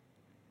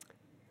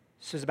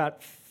So it's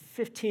about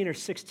 15 or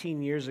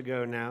 16 years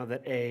ago now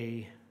that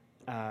a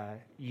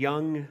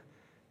young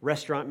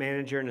restaurant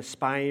manager and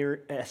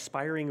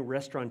aspiring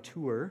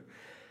restaurateur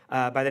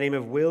by the name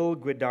of Will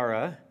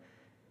Guidara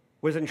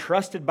was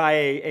entrusted by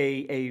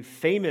a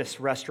famous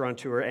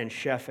restaurateur and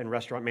chef and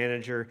restaurant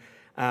manager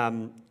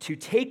to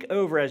take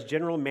over as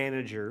general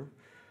manager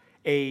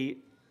a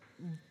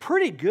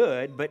pretty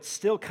good but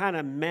still kind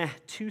of meh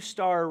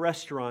 2-star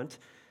restaurant.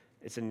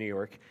 It's in New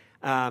York.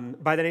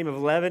 By the name of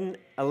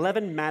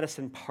 11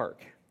 Madison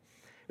Park.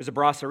 It was a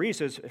brasserie,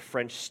 so it's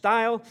French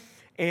style.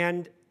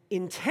 And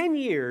in 10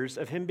 years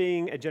of him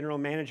being a general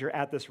manager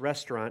at this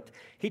restaurant,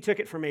 he took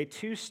it from a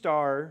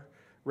 2-star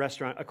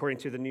restaurant, according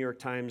to the New York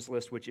Times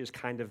list, which is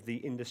kind of the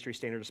industry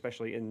standard,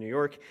 especially in New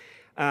York,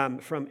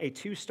 from a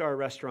 2-star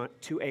restaurant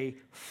to a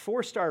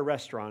 4-star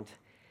restaurant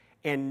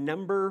and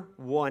number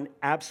one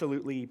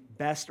absolutely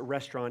best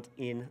restaurant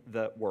in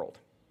the world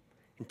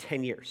in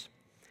 10 years.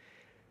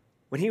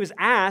 When he was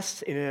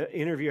asked in an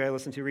interview I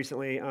listened to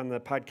recently on the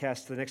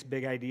podcast, The Next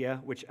Big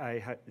Idea, which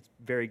it's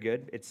very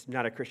good. It's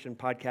not a Christian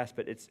podcast,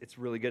 but it's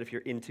really good if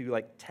you're into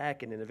like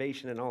tech and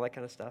innovation and all that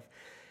kind of stuff.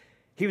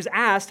 He was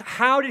asked,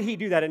 how did he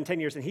do that in 10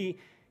 years? And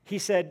he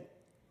said,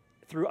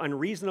 through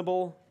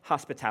unreasonable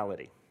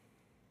hospitality.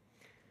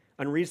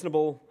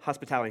 Unreasonable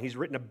hospitality. He's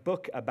written a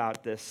book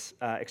about this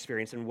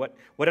experience and what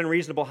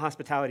unreasonable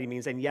hospitality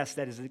means. And yes,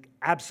 that is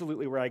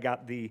absolutely where I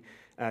got the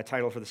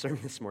title for the sermon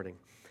this morning.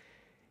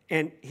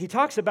 And he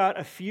talks about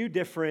a few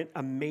different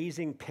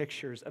amazing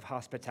pictures of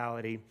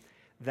hospitality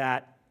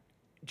that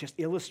just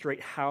illustrate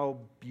how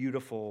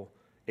beautiful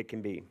it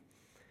can be.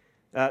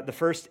 The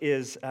first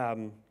is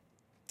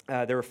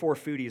there were 4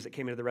 foodies that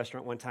came into the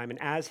restaurant one time,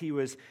 and as he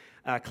was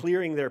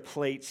clearing their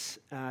plates,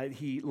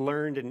 he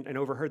learned and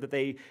overheard that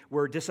they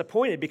were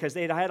disappointed because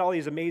they had had all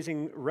these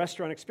amazing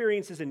restaurant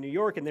experiences in New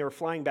York, and they were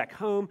flying back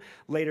home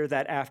later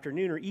that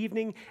afternoon or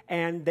evening,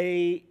 and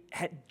they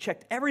had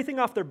checked everything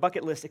off their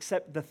bucket list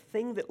except the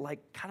thing that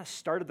kind of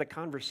started the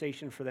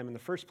conversation for them in the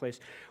first place,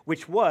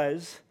 which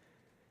was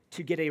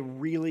to get a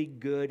really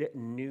good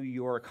New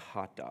York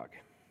hot dog.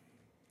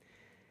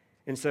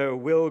 And so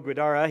Will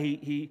Guidara,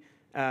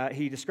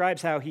 he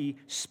describes how he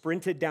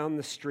sprinted down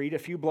the street a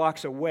few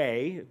blocks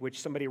away, which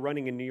somebody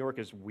running in New York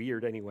is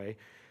weird anyway.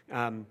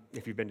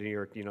 If you've been to New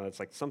York, you know it's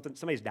like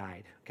somebody's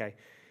died, okay?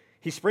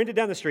 He sprinted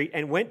down the street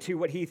and went to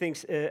what he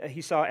thinks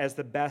he saw as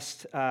the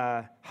best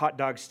hot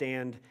dog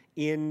stand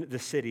in the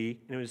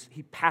city. And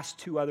he passed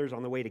 2 others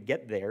on the way to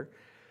get there,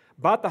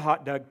 bought the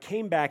hot dog,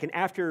 came back, and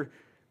after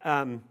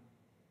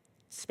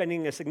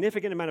spending a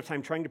significant amount of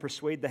time trying to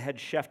persuade the head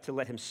chef to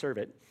let him serve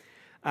it,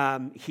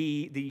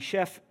 the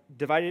chef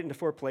divided it into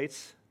 4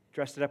 plates,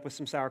 dressed it up with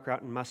some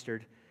sauerkraut and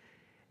mustard,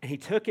 and he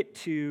took it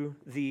to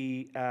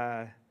the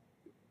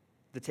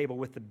table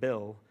with the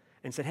bill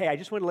and said, "Hey, I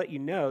just want to let you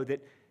know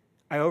that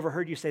I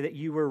overheard you say that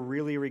you were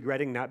really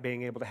regretting not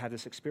being able to have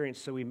this experience,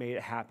 so we made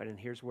it happen, and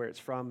here's where it's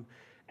from,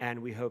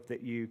 and we hope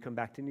that you come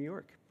back to New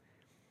York."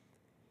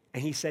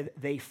 And he said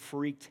they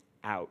freaked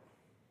out.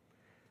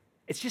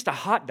 It's just a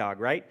hot dog,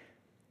 right?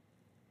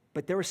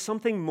 But there was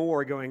something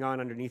more going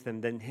on underneath him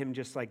than him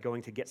just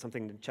going to get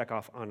something to check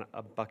off on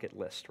a bucket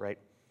list, right?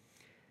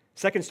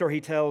 Second story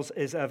he tells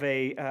is of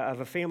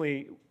a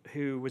family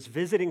who was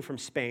visiting from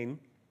Spain,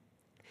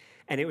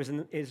 and it was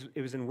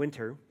in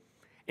winter,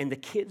 and the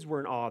kids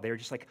were in awe. They were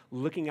just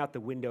looking out the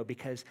window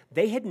because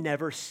they had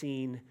never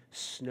seen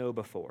snow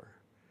before.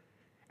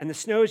 And the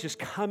snow is just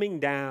coming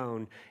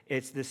down.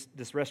 It's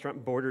this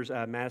restaurant borders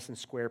Madison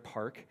Square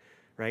Park,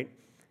 right?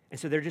 And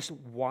so they're just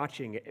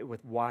watching it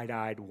with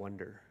wide-eyed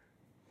wonder.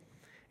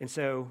 And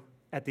so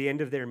at the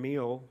end of their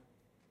meal,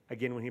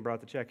 again, when he brought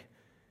the check,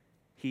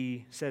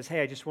 he says,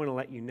 "Hey, I just want to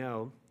let you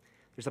know,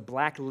 there's a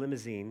black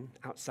limousine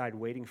outside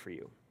waiting for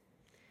you.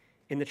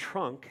 In the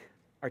trunk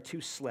are 2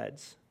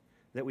 sleds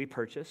that we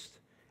purchased,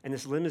 and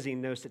this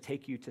limousine knows to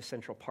take you to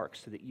Central Park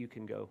so that you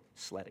can go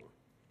sledding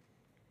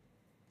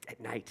at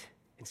night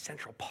in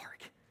Central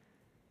Park."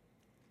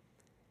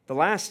 The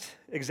last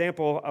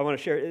example I want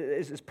to share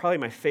is probably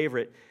my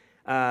favorite.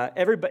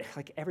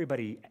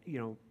 Everybody,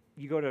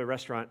 you go to a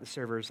restaurant, the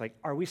server's like,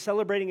 "Are we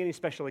celebrating any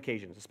special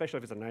occasions?" Especially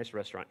if it's a nice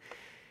restaurant.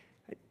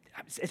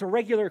 It's a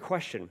regular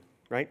question,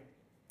 right?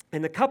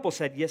 And the couple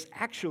said, "Yes,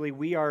 actually,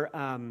 we are,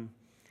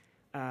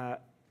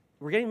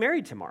 we're getting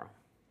married tomorrow.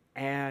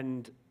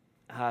 And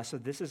so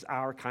this is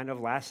our kind of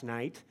last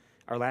night,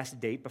 our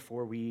last date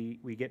before we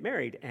get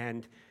married."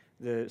 And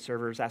the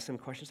servers asked them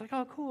questions like,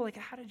 "Oh, cool,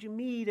 how did you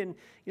meet? And,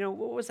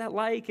 what was that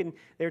like?" And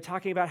they were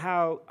talking about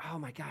how, "Oh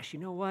my gosh, you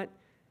know what?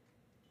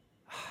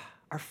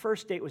 Our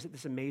first date was at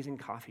this amazing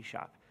coffee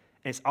shop,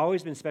 and it's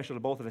always been special to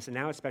both of us, and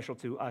now it's special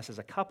to us as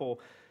a couple.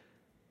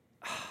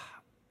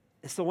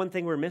 It's the one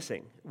thing we're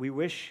missing. We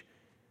wish,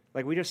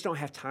 we just don't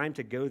have time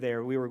to go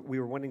there. We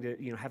were wanting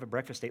to, have a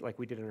breakfast date like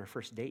we did on our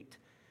first date,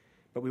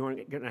 but we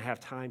weren't going to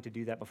have time to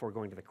do that before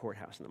going to the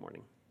courthouse in the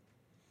morning."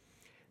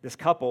 This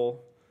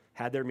couple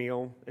had their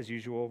meal as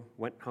usual,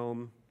 went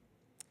home,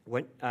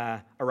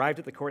 arrived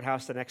at the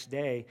courthouse the next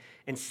day,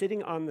 and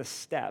sitting on the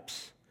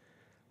steps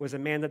was a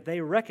man that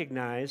they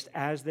recognized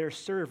as their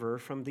server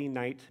from the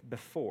night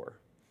before.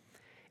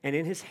 And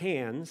in his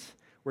hands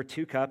were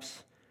 2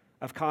 cups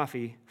of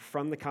coffee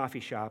from the coffee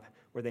shop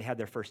where they had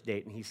their first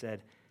date. And he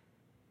said,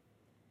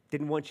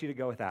 didn't want you to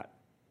go without.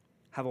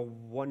 Have a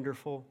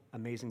wonderful,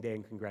 amazing day,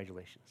 and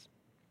congratulations.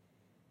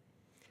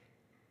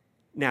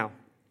 Now,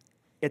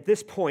 at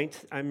this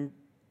point, I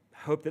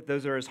hope that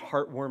those are as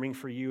heartwarming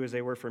for you as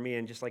they were for me,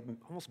 and just like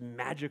almost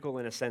magical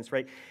in a sense,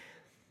 right?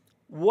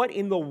 What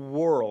in the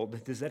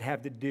world does that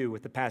have to do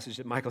with the passage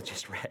that Michael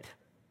just read?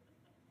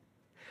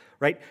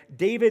 Right?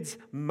 David's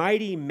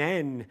mighty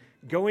men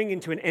going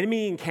into an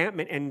enemy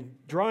encampment and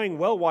drawing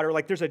well water.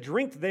 Like there's a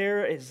drink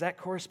there. Does that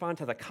correspond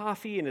to the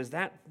coffee? And is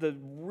that the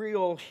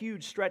real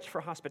huge stretch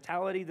for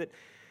hospitality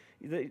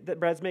that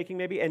Brad's making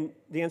maybe? And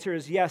the answer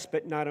is yes,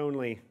 but not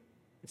only,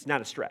 it's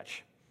not a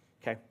stretch.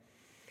 Okay?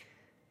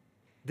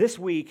 This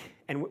week,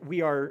 and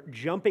we are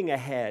jumping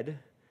ahead.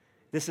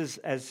 This is,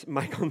 as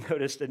Michael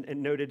noticed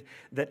and noted,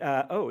 that,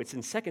 it's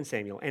in 2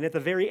 Samuel. And at the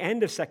very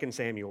end of 2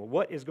 Samuel,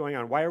 what is going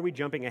on? Why are we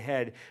jumping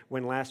ahead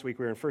when last week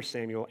we were in 1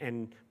 Samuel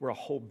and we're a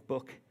whole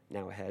book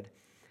now ahead?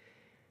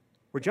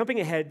 We're jumping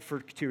ahead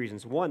for 2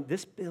 reasons. One,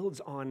 this builds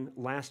on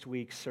last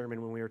week's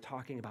sermon when we were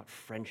talking about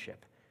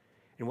friendship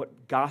and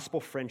what gospel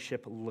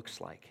friendship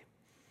looks like.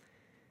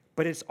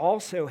 But it's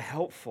also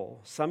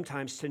helpful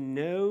sometimes to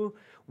know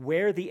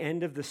where the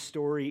end of the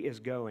story is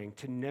going,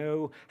 to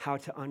know how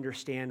to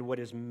understand what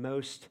is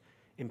most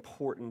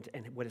important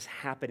and what is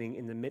happening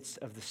in the midst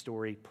of the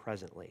story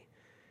presently.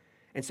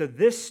 And so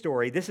this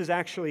story, this is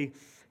actually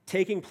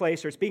taking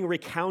place, or it's being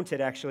recounted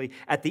actually,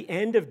 at the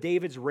end of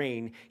David's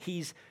reign.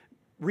 He's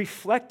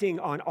reflecting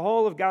on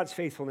all of God's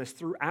faithfulness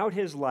throughout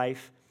his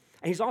life,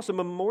 and he's also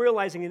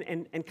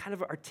memorializing and kind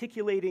of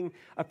articulating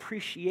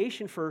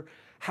appreciation for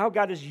how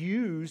God has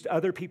used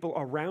other people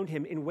around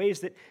him in ways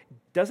that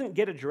doesn't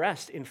get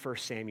addressed in 1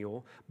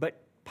 Samuel,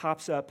 but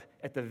pops up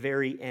at the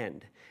very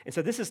end. And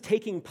so this is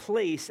taking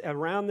place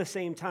around the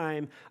same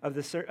time of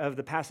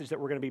the passage that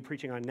we're going to be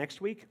preaching on next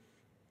week.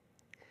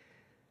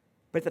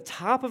 But at the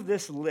top of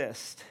this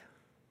list,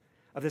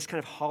 of this kind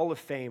of hall of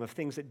fame of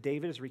things that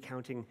David is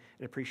recounting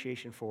an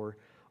appreciation for,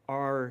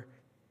 are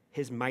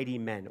his mighty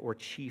men or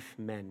chief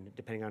men,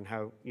 depending on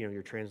how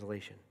your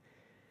translation.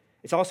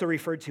 It's also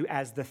referred to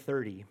as the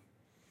 30.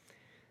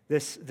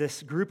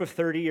 This group of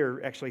 30,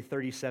 or actually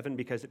 37,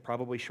 because it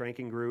probably shrank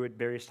and grew at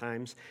various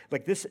times.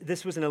 Like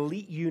this was an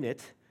elite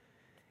unit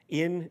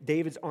in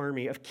David's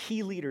army of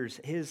key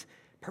leaders, his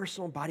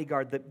personal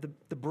bodyguard,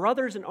 the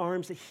brothers in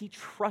arms that he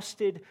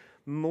trusted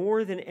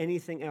more than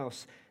anything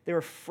else. They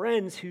were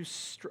friends who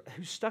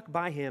stuck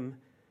by him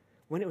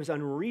when it was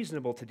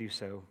unreasonable to do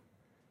so,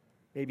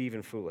 maybe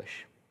even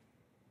foolish.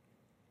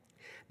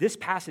 This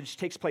passage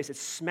takes place,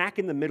 it's smack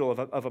in the middle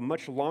of a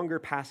much longer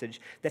passage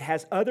that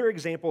has other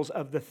examples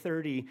of the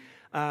 30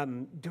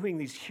 doing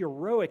these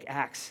heroic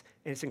acts,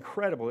 and it's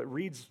incredible. It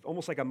reads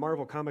almost like a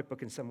Marvel comic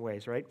book in some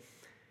ways, right?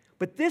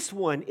 But this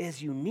one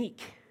is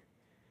unique.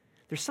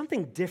 There's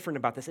something different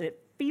about this, and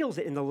it feels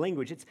it in the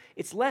language.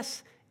 It's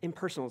less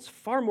impersonal. It's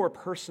far more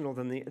personal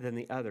than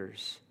the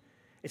others.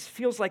 It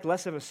feels like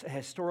less of a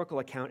historical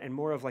account and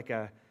more of like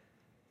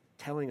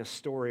telling a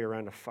story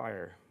around a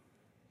fire.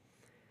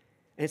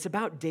 And it's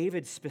about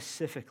David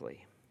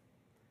specifically.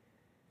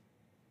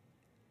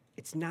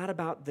 It's not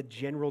about the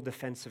general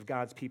defense of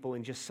God's people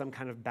in just some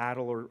kind of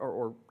battle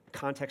or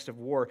context of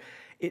war.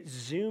 It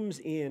zooms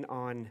in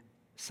on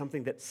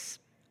something that's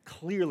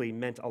clearly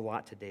meant a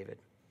lot to David.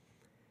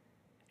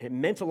 And it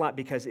meant a lot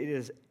because it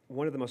is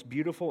one of the most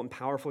beautiful and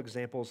powerful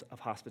examples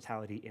of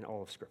hospitality in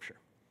all of Scripture.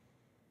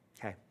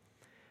 Okay.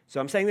 So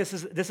I'm saying this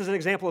is an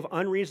example of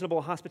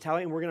unreasonable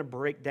hospitality, and we're going to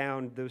break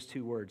down those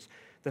 2 words.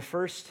 The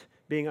first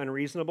being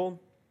unreasonable.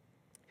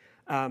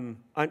 I'm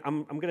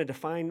going to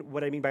define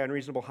what I mean by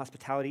unreasonable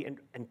hospitality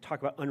and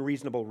talk about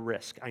unreasonable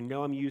risk. I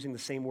know I'm using the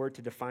same word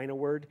to define a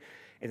word,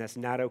 and that's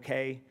not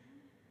okay.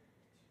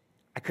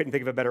 I couldn't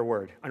think of a better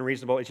word.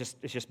 Unreasonable, it's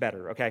just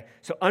better, okay?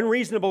 So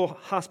unreasonable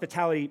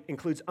hospitality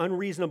includes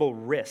unreasonable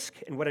risk.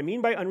 And what I mean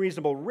by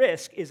unreasonable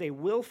risk is a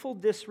willful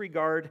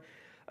disregard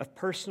of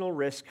personal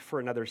risk for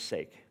another's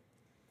sake.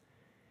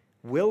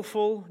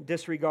 Willful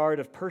disregard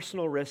of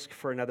personal risk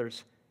for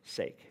another's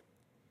sake.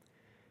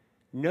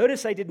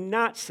 Notice I did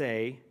not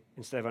say,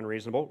 instead of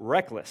unreasonable,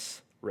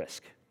 reckless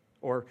risk,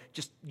 or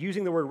just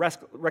using the word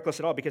reckless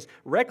at all, because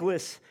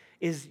reckless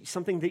is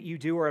something that you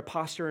do or a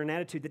posture or an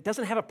attitude that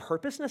doesn't have a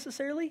purpose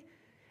necessarily,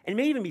 and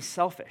may even be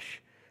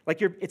selfish.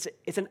 Like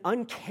it's an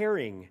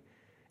uncaring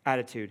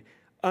attitude.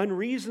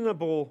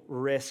 Unreasonable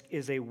risk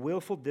is a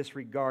willful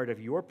disregard of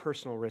your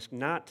personal risk,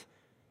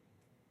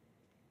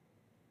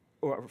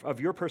 or of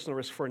your personal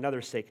risk for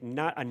another's sake,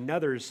 not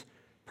another's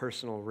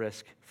personal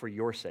risk for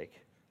your sake.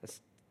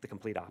 That's the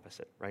complete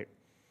opposite, right?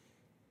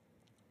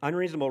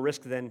 Unreasonable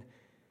risk, then,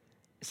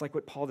 is like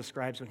what Paul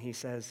describes when he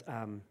says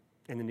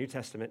in the New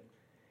Testament,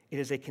 it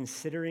is a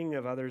considering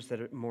of others that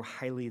are more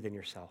highly than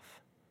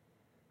yourself,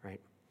 right?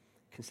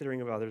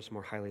 Considering of others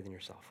more highly than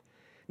yourself.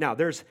 Now,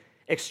 there's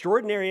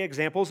Extraordinary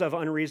examples of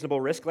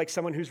unreasonable risk, like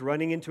someone who's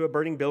running into a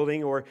burning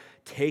building or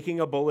taking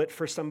a bullet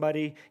for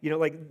somebody.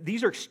 Like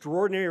these are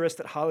extraordinary risks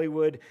that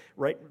Hollywood,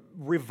 right,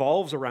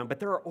 revolves around. But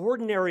there are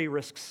ordinary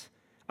risks,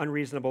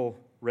 unreasonable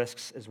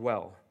risks as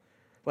well.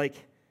 Like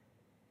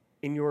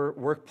in your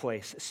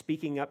workplace,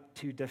 speaking up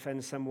to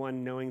defend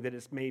someone knowing that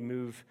it may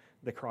move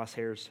the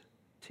crosshairs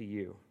to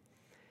you.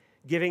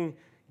 Giving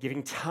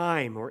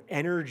time or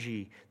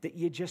energy that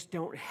you just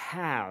don't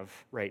have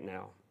right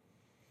now.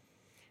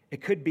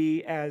 It could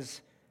be,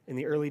 as in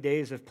the early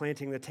days of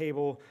planting the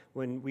table,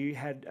 when we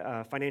had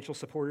financial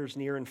supporters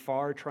near and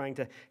far trying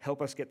to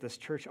help us get this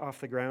church off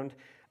the ground.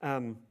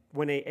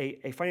 When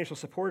a financial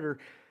supporter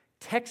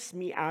texts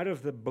me out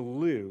of the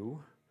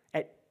blue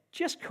at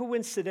just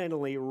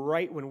coincidentally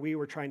right when we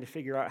were trying to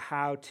figure out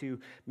how to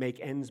make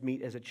ends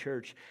meet as a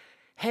church,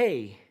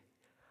 "Hey,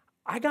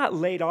 I got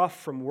laid off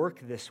from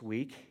work this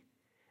week,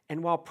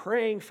 and while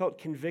praying felt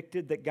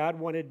convicted that God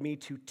wanted me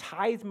to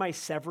tithe my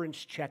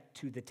severance check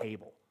to the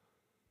table."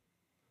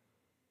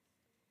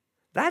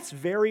 That's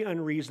very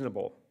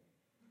unreasonable.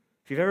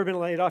 If you've ever been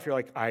laid off, you're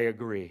like, "I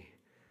agree."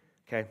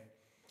 Okay?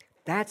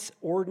 That's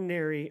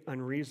ordinary,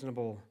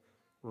 unreasonable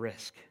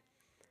risk.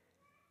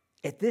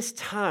 At this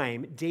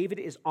time, David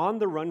is on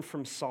the run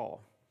from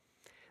Saul.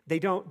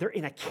 They're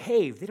in a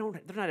cave. They're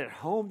not at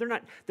home. They're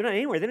not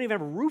anywhere. They don't even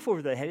have a roof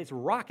over their head. It's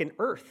rock and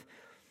earth.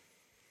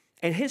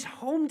 And his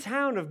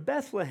hometown of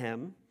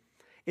Bethlehem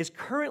is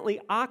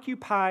currently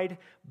occupied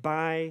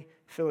by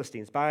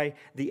Philistines, by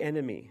the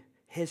enemy.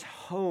 His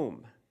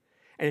home.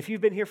 And if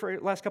you've been here for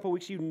the last couple of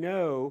weeks, you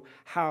know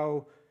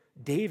how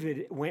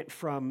David went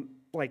from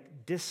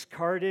like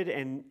discarded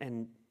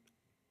and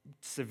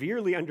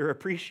severely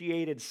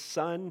underappreciated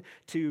son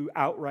to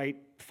outright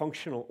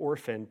functional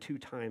orphan 2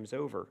 times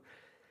over.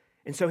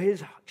 And so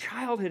his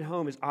childhood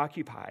home is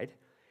occupied,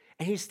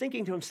 and he's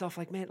thinking to himself,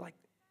 like, "Man, like,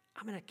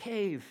 I'm in a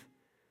cave.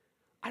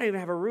 I don't even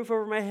have a roof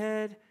over my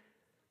head.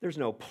 There's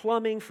no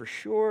plumbing for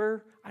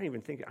sure." I don't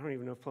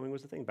even know if plumbing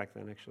was a thing back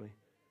then, actually.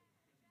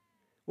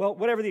 Well,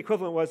 whatever the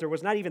equivalent was, there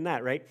was not even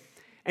that, right?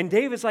 And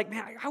David's like,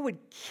 "Man, I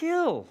would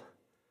kill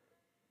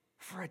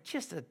for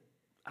just a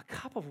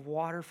cup of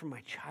water from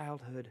my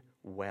childhood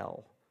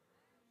well."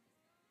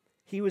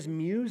 He was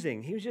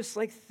musing. He was just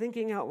like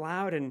thinking out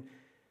loud and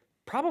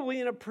probably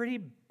in a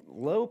pretty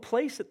low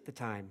place at the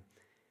time.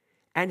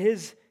 And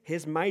his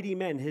mighty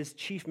men, his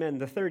chief men,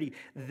 the 30,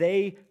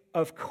 they,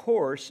 of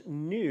course,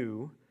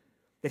 knew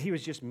that he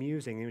was just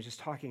musing. He was just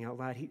talking out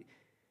loud.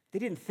 They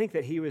didn't think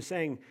that he was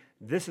saying,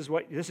 this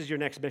is your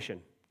next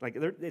mission. Like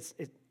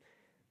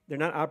they're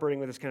not operating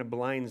with this kind of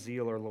blind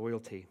zeal or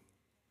loyalty.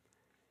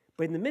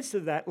 But in the midst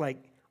of that,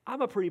 like,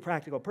 I'm a pretty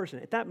practical person.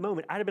 At that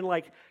moment, I'd have been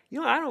like,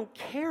 I don't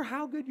care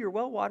how good your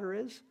well water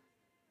is,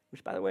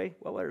 which, by the way,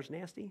 well water is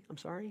nasty. I'm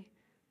sorry.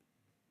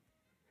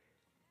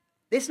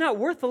 It's not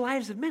worth the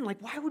lives of men.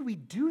 Like, why would we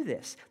do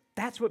this?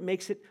 That's what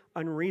makes it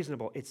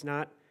unreasonable. It's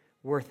not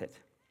worth it.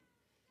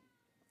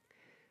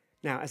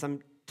 Now, as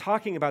I'm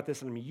talking about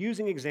this and I'm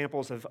using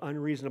examples of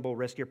unreasonable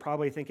risk, you're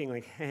probably thinking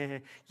like,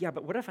 yeah,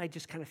 but what if I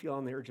just kind of feel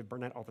on the urge of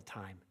burnout all the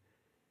time?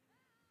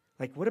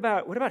 Like, what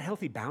about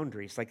healthy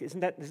boundaries? Like,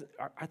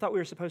 I thought we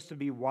were supposed to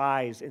be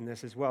wise in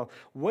this as well.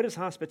 What does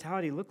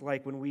hospitality look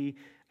like when we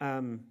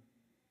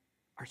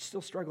are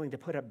still struggling to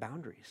put up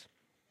boundaries?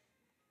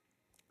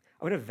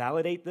 I want to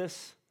validate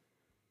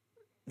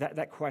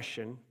that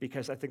question,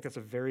 because I think that's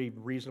a very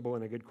reasonable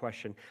and a good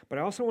question. But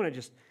I also want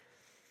to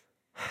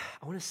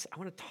I want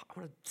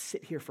to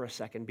sit here for a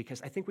second,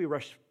 because I think we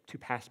rush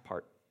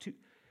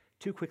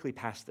too quickly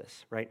past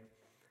this, right?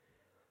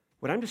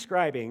 What I'm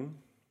describing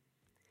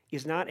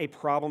is not a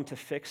problem to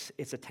fix,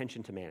 it's a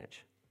tension to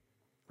manage,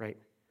 right?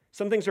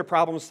 Some things are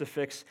problems to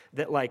fix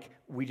that, like,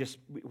 we just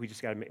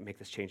got to make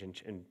this change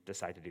and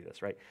decide to do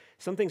this, right?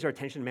 Some things are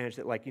tension to manage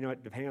that, like,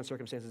 depending on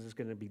circumstances, it's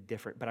going to be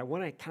different. But I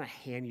want to kind of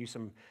hand you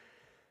some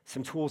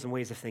tools and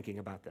ways of thinking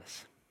about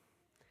this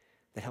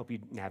that help you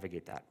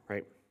navigate that,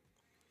 right?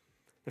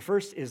 The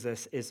first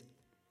is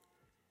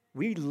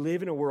we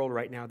live in a world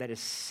right now that is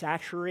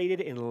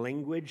saturated in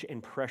language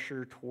and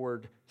pressure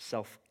toward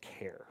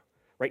self-care,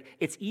 right?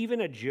 It's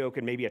even a joke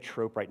and maybe a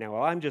trope right now.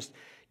 Well, I'm just,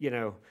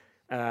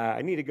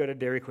 I need to go to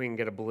Dairy Queen and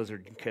get a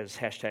Blizzard because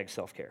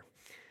 #self-care.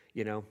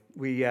 We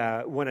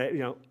want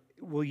to,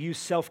 we'll use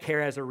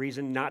self-care as a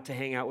reason not to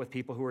hang out with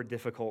people who are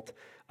difficult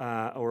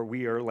or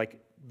we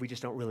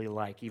just don't really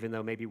like, even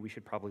though maybe we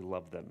should probably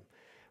love them,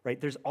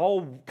 right? There's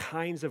all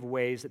kinds of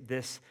ways that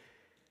this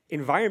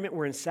environment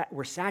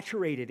we're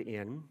saturated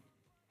in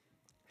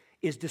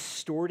is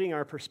distorting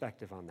our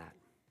perspective on that,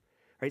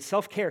 right?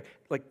 Self-care,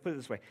 like, put it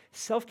this way,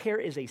 self-care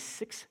is a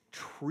 $6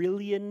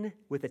 trillion,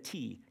 with a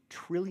T,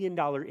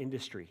 trillion-dollar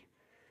industry.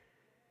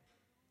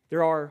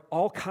 There are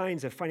all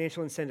kinds of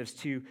financial incentives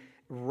to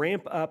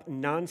ramp up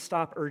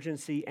nonstop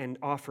urgency and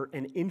offer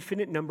an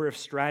infinite number of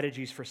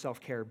strategies for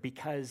self-care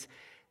because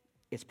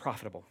it's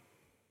profitable,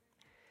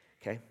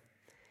 okay?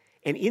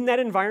 And in that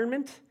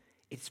environment,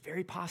 it's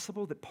very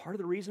possible that part of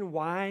the reason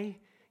why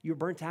you're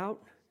burnt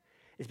out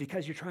is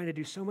because you're trying to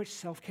do so much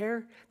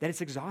self-care that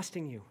it's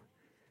exhausting you.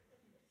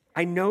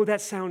 I know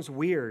that sounds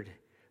weird,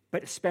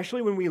 but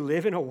especially when we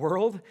live in a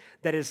world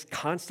that is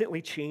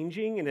constantly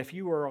changing, and if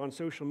you are on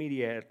social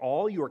media at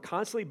all, you are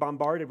constantly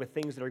bombarded with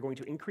things that are going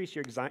to increase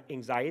your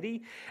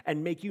anxiety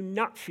and make you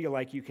not feel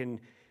like you can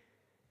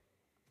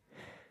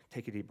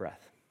take a deep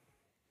breath,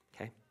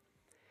 okay?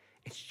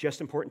 It's just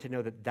important to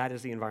know that that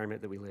is the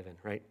environment that we live in,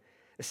 right?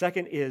 The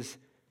second is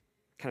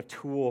kind of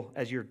tool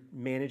as you're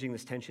managing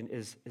this tension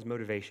is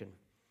motivation.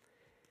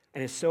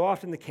 And it's so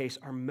often the case,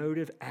 our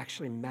motive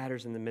actually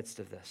matters in the midst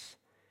of this,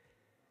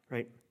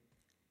 right?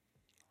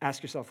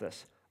 Ask yourself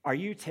this. Are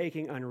you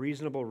taking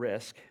unreasonable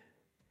risk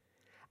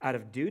out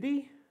of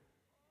duty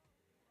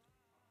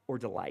or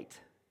delight?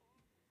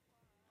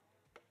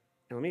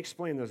 And let me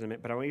explain those in a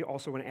minute, but I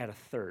also want to add a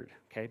third,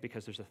 okay?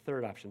 Because there's a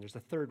third option. There's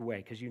a third way,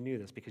 because you knew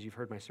this, because you've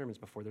heard my sermons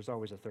before. There's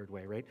always a third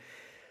way, right?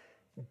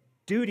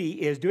 Duty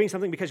is doing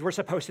something because we're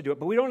supposed to do it,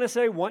 but we don't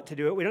necessarily want to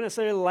do it. We don't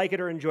necessarily like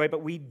it or enjoy it,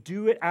 but we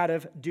do it out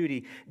of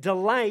duty.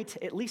 Delight,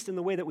 at least in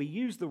the way that we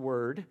use the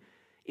word,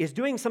 is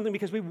doing something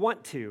because we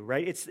want to,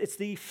 right? It's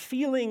the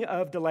feeling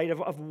of delight,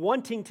 of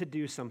wanting to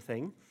do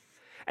something.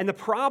 And the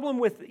problem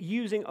with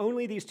using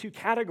only these two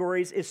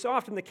categories is so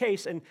often the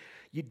case, and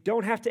you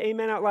don't have to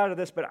amen out loud to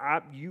this, but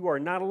you are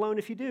not alone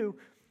if you do,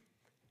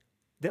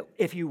 that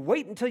if you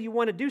wait until you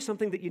want to do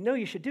something that you know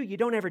you should do, you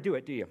don't ever do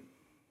it, do you?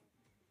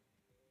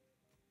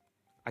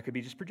 I could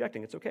be just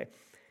projecting. It's okay.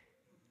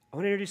 I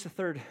want to introduce a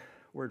third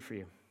word for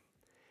you.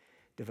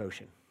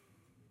 Devotion.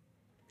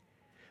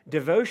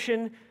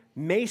 Devotion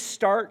may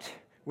start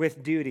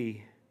with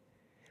duty,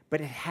 but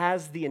it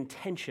has the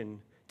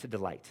intention to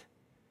delight.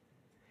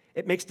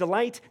 It makes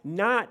delight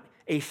not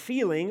a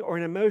feeling or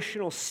an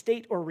emotional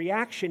state or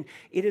reaction.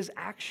 It is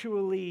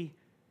actually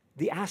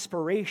the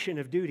aspiration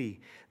of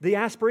duty. The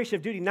aspiration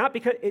of duty, not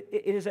because it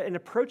is an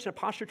approach and a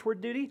posture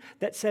toward duty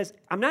that says,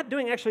 I'm not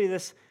doing actually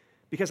this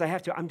because I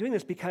have to. I'm doing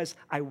this because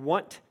I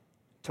want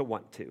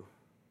to.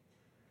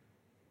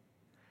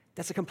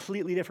 That's a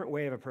completely different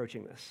way of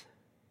approaching this,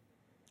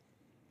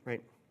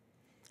 right?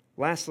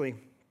 Lastly,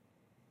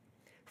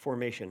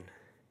 formation.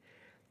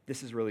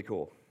 This is really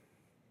cool.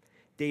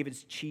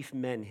 David's chief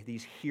men,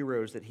 these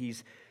heroes that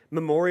he's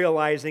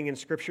memorializing in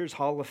Scripture's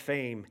Hall of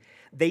Fame,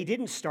 they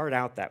didn't start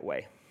out that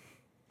way.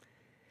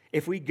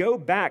 If we go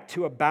back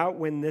to about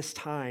when this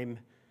time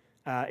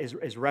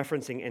is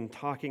referencing and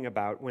talking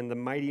about when the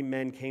mighty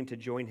men came to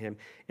join him.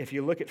 If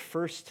you look at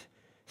 1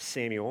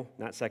 Samuel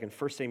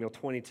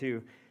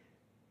 22,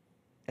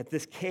 at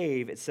this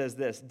cave, it says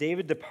this,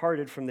 David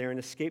departed from there and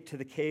escaped to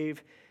the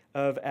cave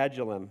of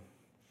Adullam.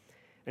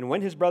 And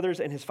when his brothers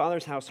and his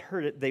father's house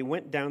heard it, they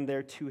went down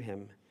there to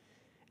him.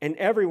 And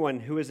everyone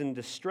who is in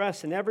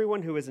distress, and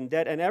everyone who is in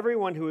debt, and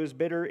everyone who is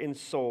bitter in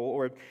soul,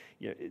 or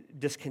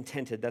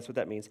discontented, that's what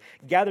that means,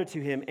 gathered to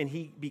him, and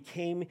he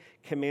became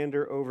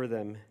commander over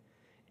them.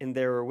 And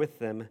there were with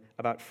them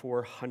about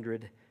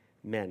 400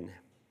 men.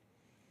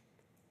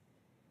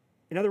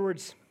 In other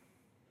words,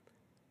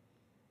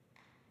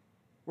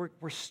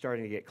 we're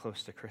starting to get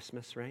close to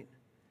Christmas, right?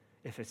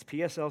 If it's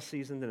PSL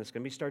season, then it's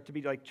going to start to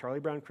be like Charlie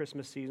Brown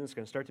Christmas season. It's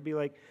going to start to be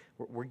like,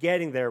 we're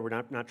getting there. We're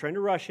not trying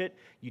to rush it.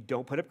 You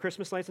don't put up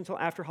Christmas lights until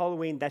after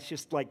Halloween. That's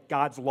just like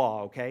God's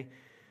law, okay?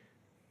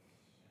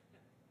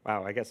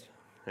 Wow, I guess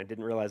I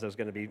didn't realize I was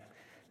going to be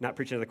not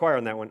preaching to the choir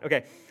on that one.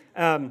 Okay.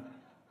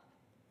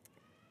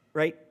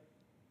 Right?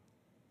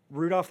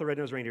 Rudolph the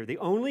Red-Nosed Reindeer. The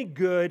only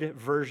good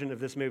version of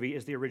this movie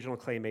is the original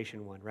claymation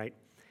one, right?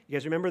 You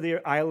guys remember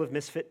the Isle of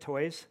Misfit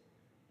Toys?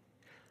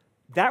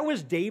 That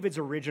was David's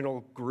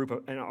original group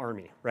of an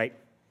army, right?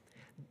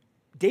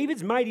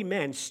 David's mighty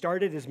men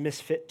started as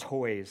misfit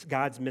toys,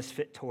 God's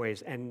misfit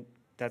toys, and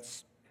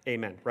that's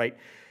amen, right?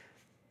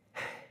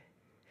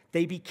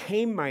 They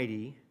became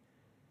mighty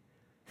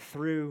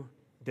through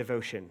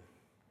devotion.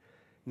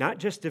 Not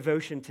just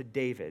devotion to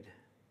David,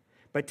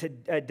 but to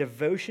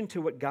devotion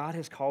to what God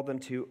has called them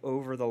to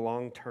over the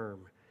long term.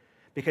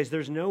 Because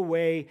there's no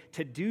way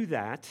to do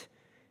that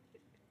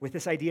with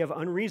this idea of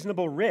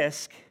unreasonable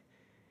risk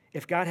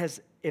if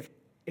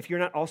you're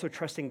not also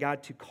trusting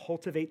God to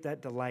cultivate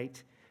that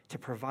delight, to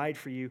provide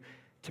for you,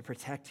 to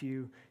protect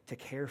you, to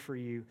care for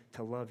you,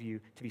 to love you,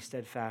 to be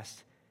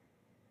steadfast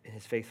in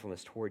his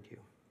faithfulness toward you.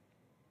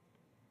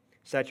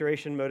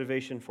 Saturation,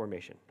 motivation,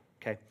 formation.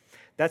 Okay?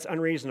 That's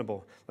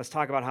unreasonable. Let's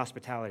talk about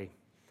hospitality.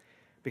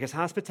 Because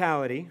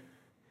hospitality,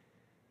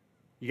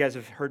 you guys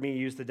have heard me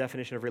use the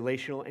definition of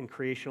relational and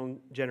creational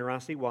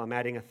generosity. Well, I'm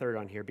adding a third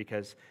on here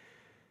because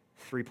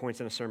 3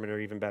 points in a sermon are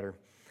even better.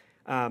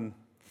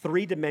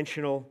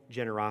 Three-dimensional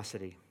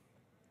generosity.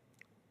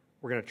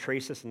 We're going to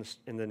trace this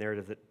in the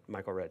narrative that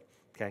Michael read,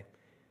 okay?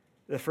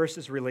 The first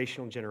is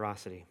relational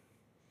generosity.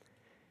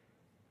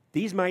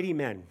 These mighty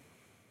men,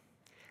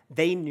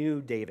 they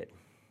knew David.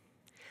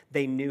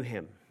 They knew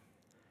him.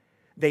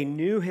 They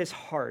knew his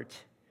heart.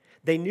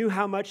 They knew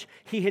how much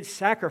he had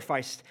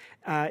sacrificed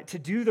to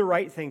do the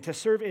right thing, to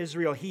serve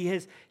Israel. He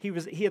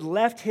had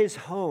left his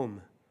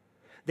home.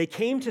 They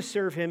came to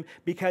serve him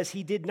because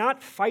he did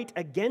not fight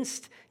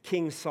against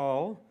King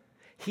Saul.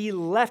 He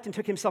left and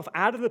took himself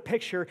out of the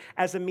picture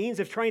as a means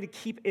of trying to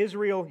keep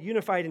Israel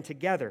unified and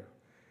together,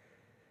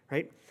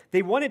 right?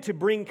 They wanted to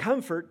bring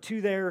comfort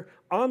to their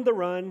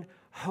on-the-run,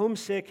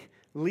 homesick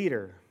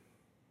leader.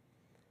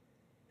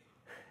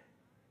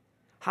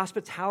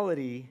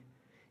 Hospitality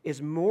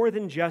is more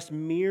than just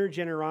mere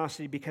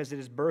generosity because it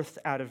is birthed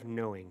out of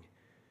knowing.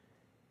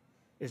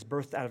 It is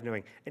birthed out of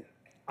knowing. And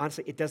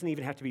honestly, it doesn't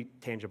even have to be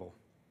tangible.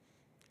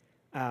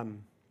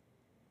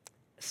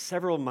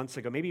 Several months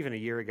ago, maybe even a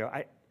year ago,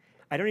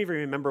 I don't even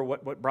remember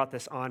what brought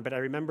this on, but I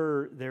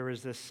remember there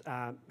was this,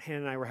 Hannah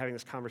and I were having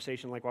this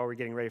conversation like while we were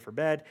getting ready for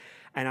bed,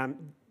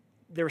 and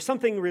there was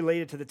something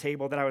related to the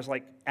table that I was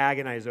like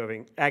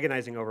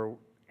agonizing over,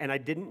 and I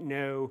didn't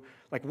know,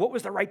 like, what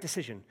was the right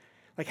decision?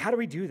 Like, how do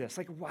we do this?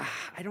 Like, wow,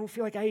 I don't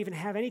feel like I even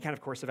have any kind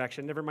of course of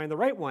action, never mind the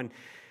right one.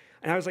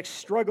 And I was like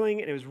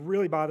struggling, and it was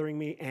really bothering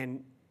me,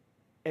 and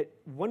at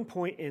one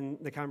point in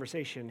the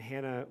conversation,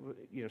 Hannah,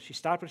 she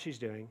stopped what she's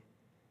doing.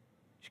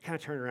 She kind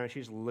of turned around, she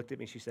just looked at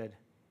me, she said,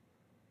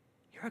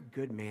 "You're a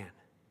good man.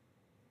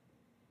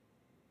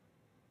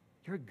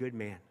 You're a good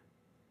man."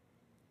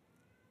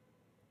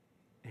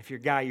 And if you're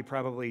a guy, you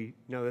probably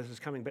know this is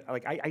coming, but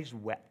like I just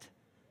wept.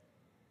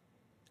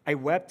 I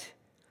wept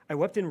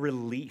in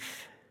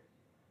relief.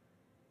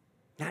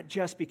 Not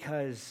just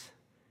because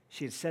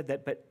she had said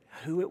that, but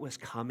who it was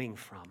coming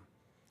from.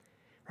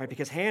 Right?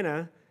 Because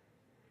Hannah,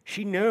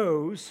 she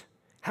knows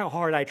how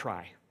hard I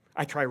try.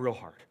 I try real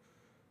hard.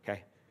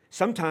 Okay?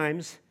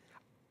 Sometimes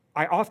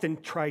I often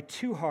try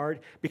too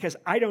hard because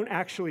I don't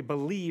actually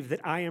believe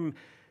that I am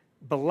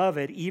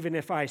beloved even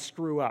if I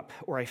screw up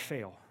or I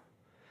fail.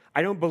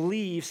 I don't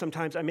believe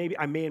sometimes, I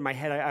may in my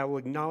head, I will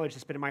acknowledge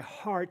this, but in my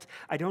heart,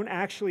 I don't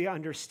actually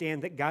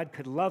understand that God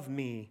could love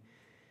me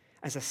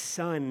as a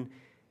son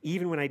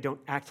even when I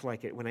don't act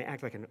like it, when I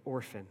act like an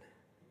orphan.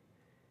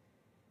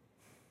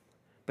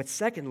 But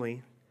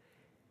secondly,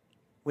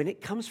 when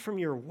it comes from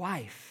your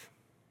wife,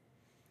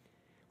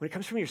 when it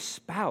comes from your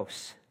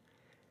spouse,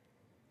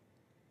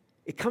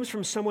 it comes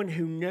from someone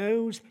who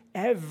knows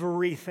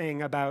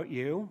everything about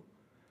you,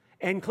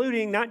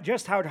 including not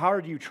just how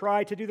hard you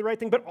try to do the right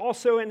thing, but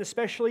also and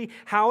especially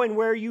how and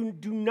where you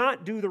do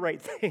not do the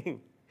right thing,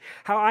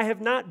 how I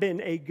have not been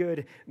a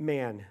good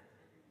man.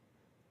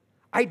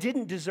 I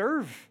didn't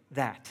deserve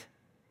that.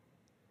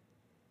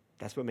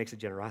 That's what makes it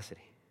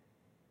generosity.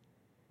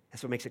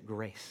 That's what makes it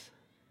grace.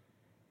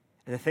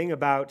 And the thing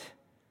about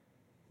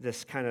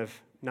this kind of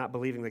not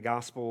believing the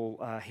gospel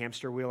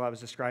hamster wheel I was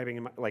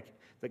describing,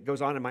 that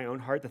goes on in my own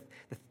heart,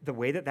 the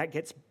way that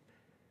gets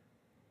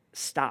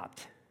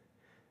stopped,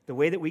 the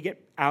way that we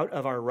get out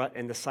of our rut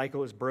and the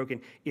cycle is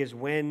broken is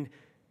when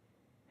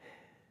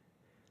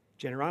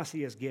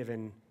generosity is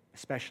given,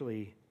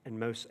 especially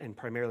and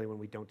primarily when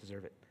we don't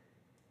deserve it.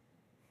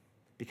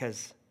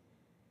 Because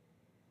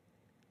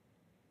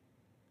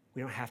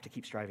we don't have to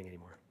keep striving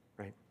anymore,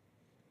 right?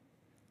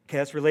 Okay,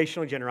 that's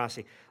relational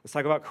generosity. Let's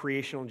talk about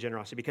creational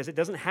generosity because it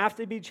doesn't have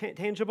to be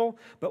tangible,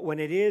 but when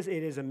it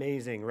is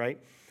amazing, right?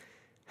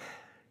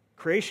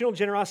 Creational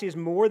generosity is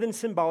more than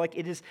symbolic.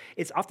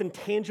 It's often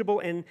tangible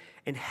and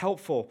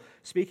helpful.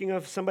 Speaking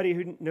of somebody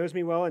who knows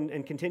me well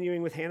and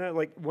continuing with Hannah,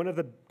 like one of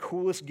the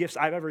coolest gifts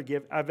I've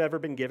ever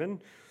been given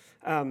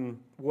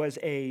was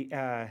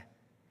a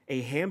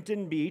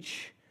Hampton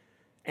Beach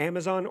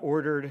Amazon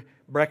ordered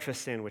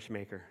breakfast sandwich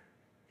maker.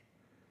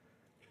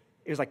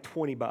 It was like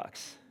 $20,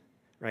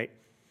 right?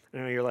 I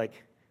know you're like,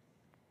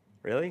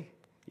 really?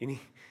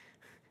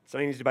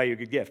 Somebody needs to buy you a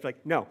good gift.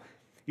 Like, no.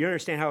 You don't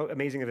understand how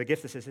amazing of a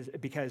gift this is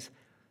because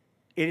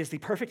it is the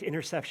perfect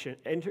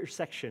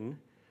intersection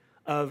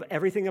of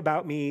everything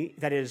about me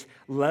that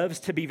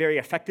loves to be very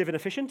effective and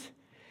efficient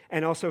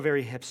and also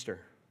very hipster,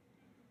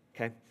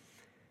 okay?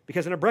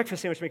 Because in a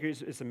breakfast sandwich maker,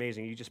 it's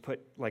amazing. You just put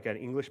like an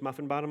English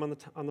muffin bottom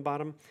on the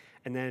bottom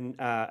and then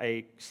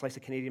a slice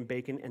of Canadian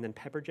bacon and then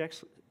pepper jack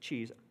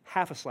cheese,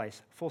 half a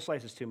slice. Full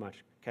slice is too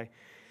much, okay?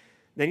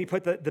 Then you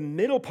put the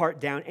middle part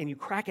down and you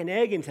crack an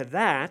egg into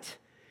that.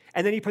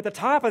 And then you put the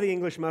top of the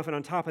English muffin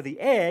on top of the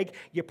egg,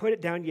 you put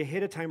it down, you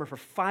hit a timer for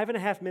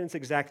 5.5 minutes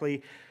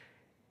exactly,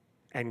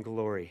 and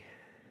glory.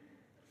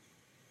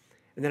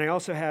 And then I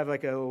also have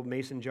like a little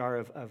mason jar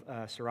of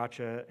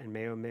sriracha and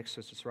mayo mix, so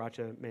it's a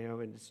sriracha mayo,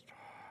 and it's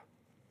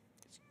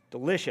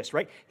delicious,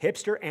 right?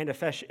 Hipster and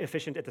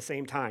efficient at the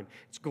same time.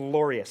 It's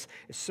glorious.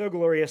 It's so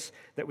glorious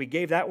that we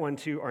gave that one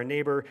to our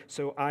neighbor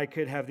so I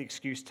could have the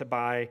excuse to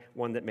buy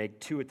one that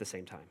made two at the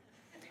same time.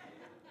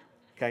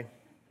 Okay?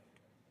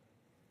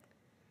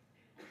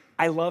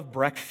 I love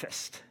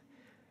breakfast.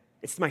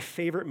 It's my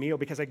favorite meal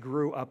because I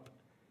grew up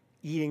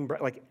eating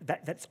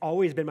that's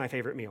always been my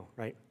favorite meal,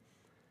 right?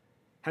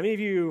 How many of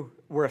you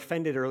were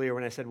offended earlier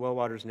when I said well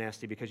water's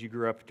nasty because you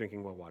grew up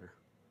drinking well water?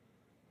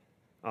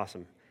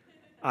 Awesome.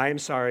 I am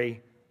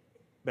sorry,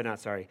 but not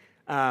sorry.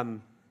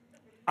 I've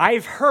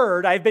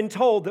been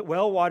told that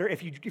well water,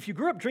 if you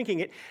grew up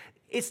drinking it,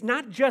 it's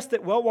not just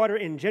that well water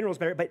in general is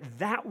better, but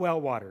that well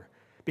water.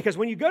 Because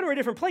when you go to a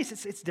different place,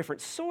 it's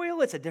different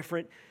soil, it's a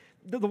different,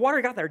 the water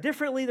got there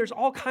differently. There's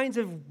all kinds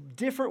of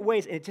different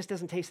ways, and it just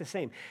doesn't taste the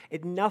same.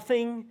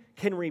 Nothing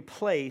can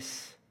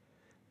replace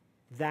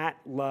that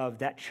love,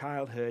 that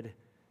childhood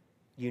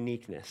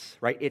uniqueness,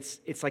 right?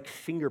 It's like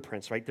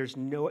fingerprints, right? There's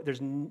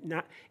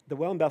not, the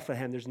well in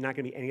Bethlehem, there's not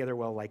going to be any other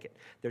well like it.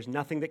 There's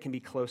nothing that can be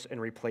close and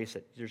replace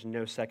it. There's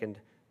no second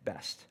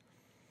best,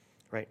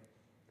 right?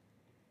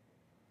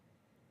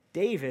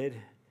 David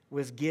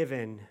was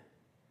given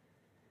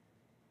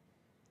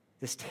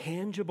this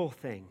tangible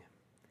thing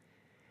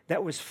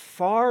that was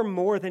far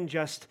more than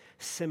just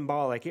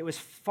symbolic. It was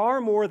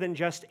far more than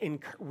just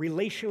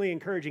relationally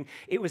encouraging.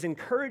 It was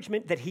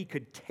encouragement that he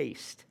could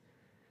taste.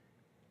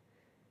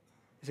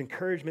 It was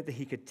encouragement that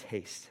he could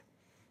taste.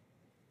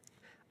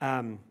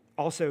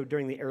 Also,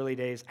 during the early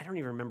days, I don't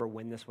even remember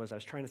when this was. I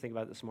was trying to think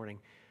about it this morning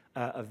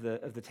of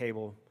the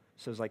table.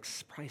 So it was like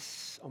probably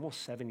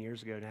almost 7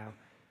 years ago now.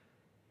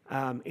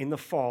 In the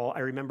fall, I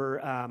remember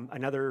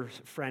another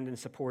friend and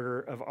supporter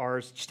of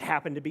ours just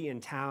happened to be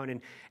in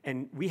town,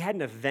 and we had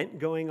an event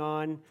going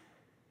on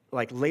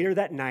like later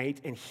that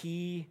night, and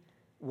he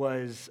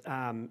was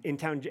in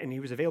town, and he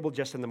was available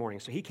just in the morning.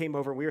 So he came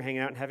over, and we were hanging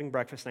out and having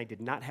breakfast, and I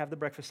did not have the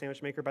breakfast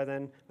sandwich maker by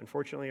then,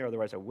 unfortunately, or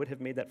otherwise I would have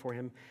made that for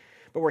him.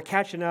 But we're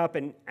catching up,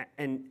 and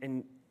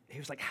he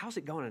was like, "How's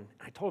it going?" And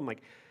I told him,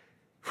 like,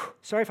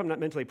 "Sorry if I'm not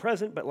mentally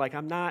present, but like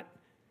I'm not...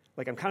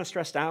 Like, I'm kind of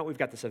stressed out. We've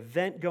got this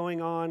event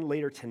going on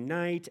later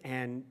tonight,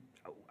 and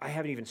I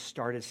haven't even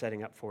started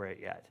setting up for it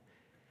yet."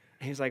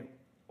 And he's like,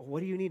 "Well, what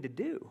do you need to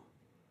do?"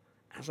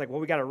 I was like, "Well,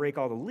 we got to rake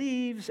all the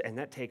leaves, and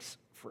that takes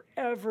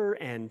forever,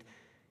 and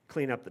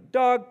clean up the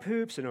dog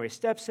poop so nobody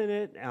steps in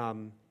it."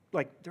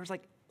 There's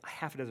like a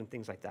half a dozen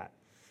things like that.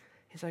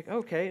 He's like,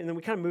 "Okay." And then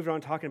we kind of moved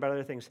on talking about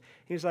other things.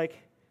 He was like,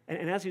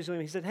 and as he was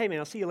doing, he said, "Hey, man,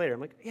 I'll see you later." I'm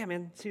like, "Yeah,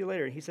 man, see you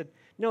later." And he said,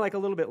 "No, like a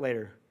little bit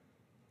later."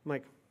 I'm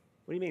like,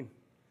 "What do you mean?"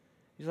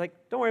 He's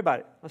like, "Don't worry about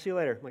it. I'll see you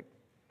later." I'm like,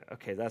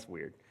 "Okay, that's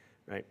weird,"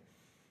 right?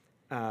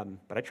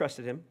 But I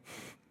trusted him.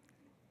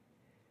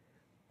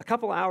 A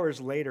couple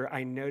hours later,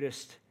 I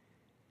noticed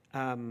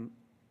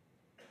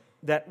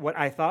that what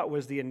I thought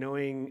was the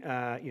annoying,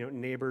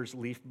 neighbor's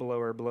leaf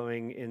blower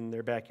blowing in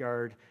their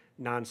backyard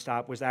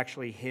nonstop was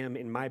actually him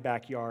in my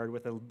backyard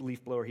with a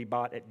leaf blower he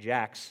bought at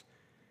Jack's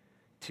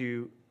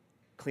to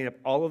clean up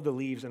all of the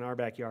leaves in our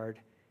backyard,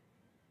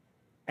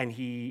 and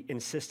he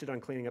insisted on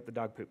cleaning up the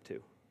dog poop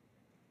too.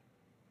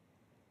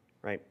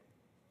 Right?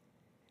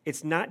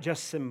 It's not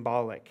just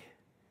symbolic.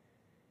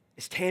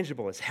 It's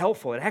tangible. It's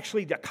helpful. It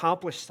actually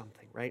accomplished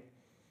something, right?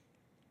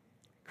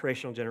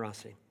 Creational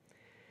generosity.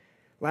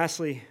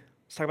 Lastly,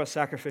 let's talk about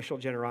sacrificial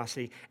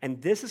generosity. And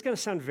this is going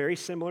to sound very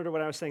similar to what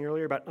I was saying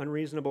earlier about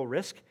unreasonable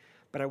risk,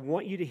 but I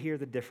want you to hear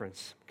the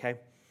difference, okay?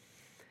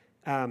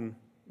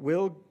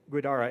 Will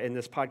Guidara, in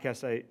this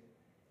podcast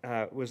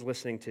I was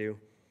listening to,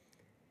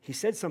 he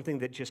said something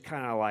that just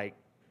kind of like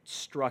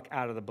struck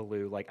out of the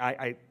blue. Like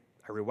I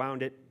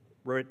rewound it,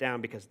 wrote it down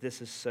because this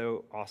is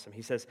so awesome.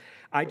 He says,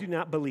 "I do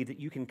not believe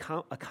that you can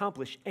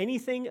accomplish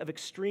anything of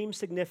extreme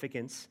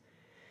significance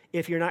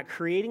if you're not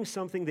creating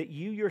something that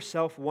you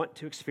yourself want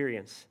to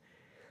experience,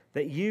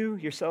 that you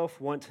yourself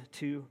want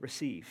to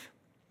receive."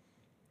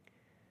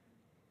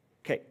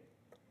 Okay,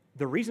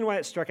 the reason why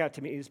it struck out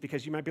to me is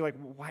because you might be like,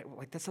 "Why?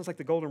 Like that sounds like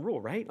the golden rule,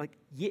 right?" Like,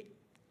 yeah,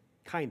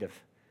 kind of.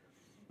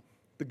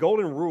 The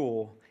golden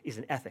rule is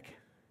an ethic.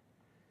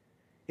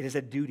 It is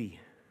a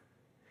duty.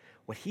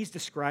 What he's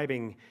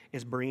describing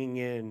is bringing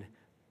in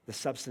the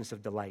substance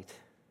of delight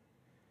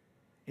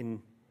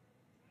in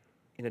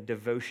a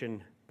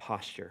devotion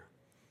posture,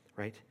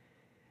 right?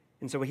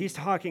 And so what he's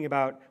talking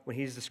about when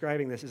he's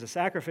describing this is a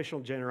sacrificial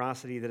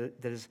generosity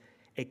that is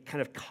a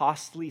kind of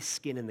costly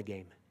skin in the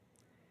game.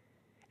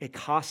 A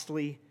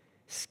costly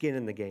skin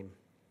in the game.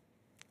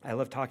 I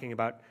love talking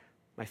about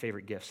my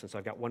favorite gifts, and so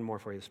I've got one more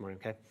for you this morning,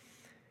 okay?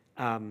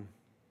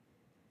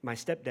 My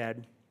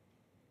stepdad,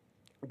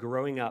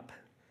 growing up,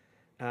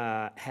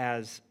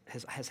 has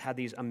had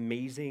these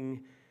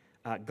amazing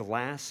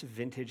glass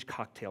vintage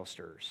cocktail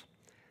stirrers.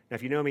 Now,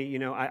 if you know me, you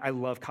know I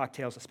love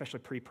cocktails, especially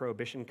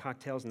pre-Prohibition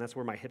cocktails, and that's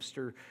where my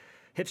hipster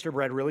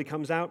bread really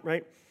comes out,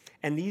 right?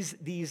 And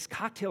these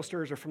cocktail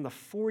stirrers are from the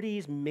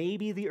 40s,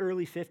 maybe the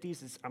early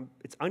 50s.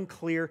 It's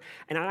unclear.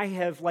 And I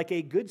have, like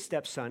a good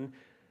stepson,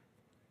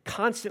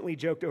 constantly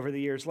joked over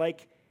the years,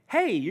 like,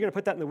 "Hey, you're going to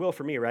put that in the will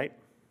for me, right?"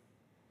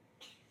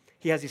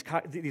 He has these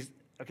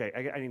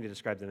okay, I need to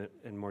describe them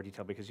in more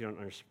detail because you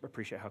don't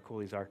appreciate how cool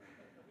these are.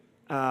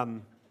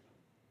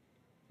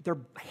 They're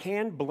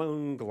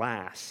hand-blown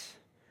glass,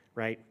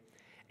 right?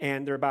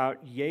 And they're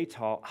about yay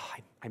tall. Oh,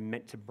 I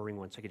meant to bring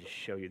one so I could just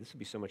show you. This would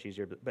be so much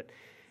easier.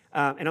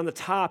 And on the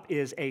top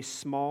is a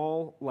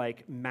small,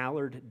 like,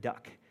 mallard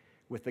duck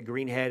with the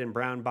green head and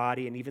brown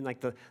body and even, like,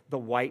 the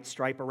white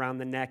stripe around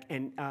the neck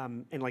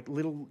and like,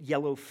 little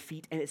yellow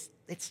feet. And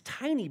it's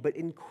tiny but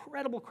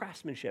incredible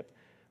craftsmanship,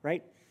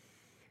 right?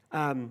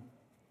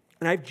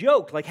 And I've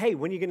joked, like, "Hey,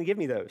 when are you going to give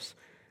me those?"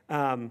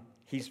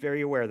 He's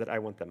very aware that I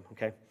want them,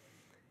 okay?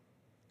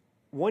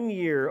 One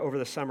year over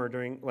the summer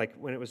during, like,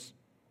 when it was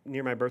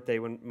near my birthday,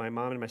 when my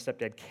mom and my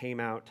stepdad came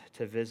out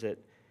to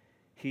visit,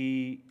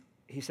 he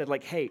he said,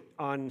 like, hey,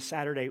 on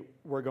Saturday,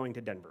 we're going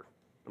to Denver.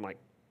 I'm like,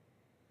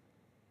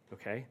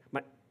 okay.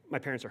 My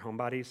parents are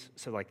homebodies,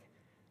 so like,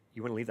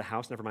 you want to leave the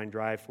house, never mind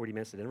drive 40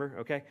 minutes to Denver?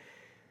 Okay.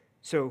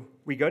 So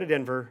we go to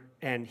Denver,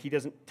 and he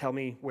doesn't tell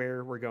me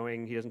where we're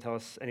going. He doesn't tell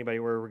us anybody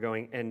where we're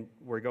going, and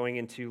we're going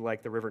into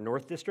like the River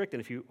North District.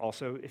 And if you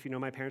know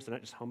my parents, they're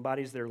not just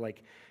homebodies; they're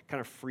like kind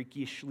of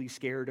freakishly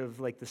scared of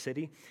like the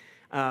city.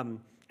 And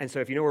so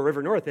if you know where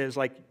River North is,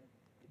 like,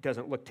 it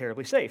doesn't look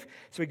terribly safe.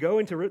 So we go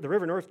into the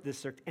River North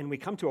District, and we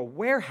come to a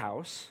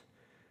warehouse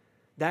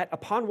that,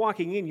 upon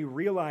walking in, you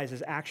realize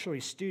is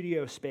actually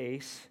studio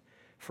space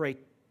for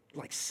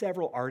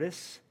several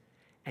artists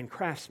and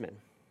craftsmen,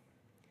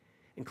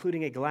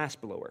 including a glass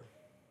blower.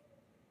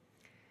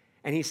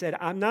 And he said,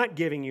 I'm not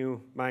giving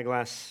you my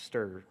glass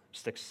stirring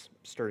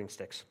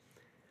sticks,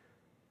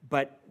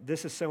 but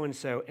this is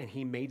so-and-so, and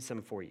he made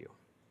some for you.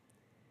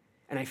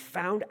 And I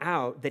found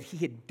out that he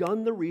had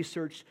done the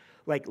research,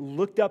 like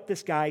looked up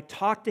this guy,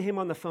 talked to him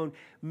on the phone,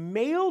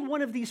 mailed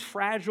one of these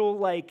fragile,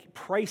 like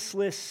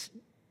priceless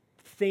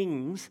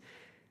things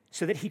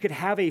so that he could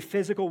have a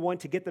physical one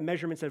to get the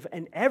measurements of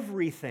and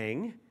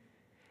everything,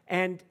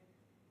 and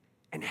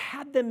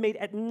had them made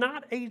at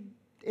not an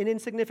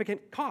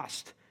insignificant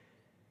cost.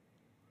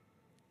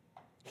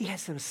 He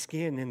has some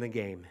skin in the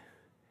game,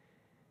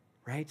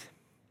 right?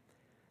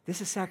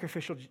 This is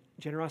sacrificial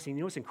generosity. You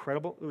know what's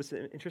incredible? It was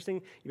interesting.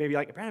 You may be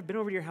like, Brad, I've been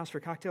over to your house for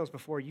cocktails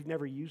before. You've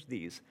never used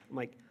these. I'm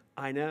like,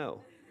 I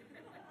know.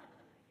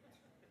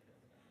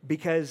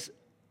 Because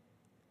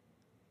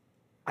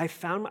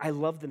I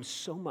love them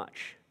so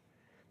much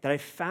that I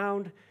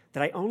found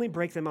that I only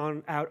break them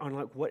out on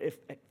like what if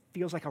it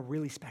feels like a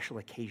really special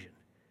occasion.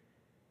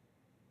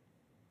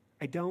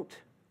 I don't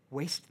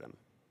waste them.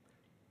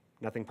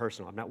 Nothing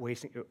personal. I'm not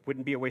wasting, it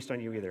wouldn't be a waste on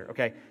you either,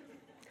 okay?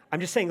 I'm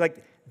just saying,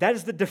 like, that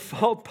is the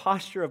default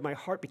posture of my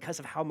heart because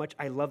of how much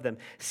I love them.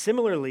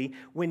 Similarly,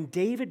 when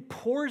David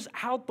pours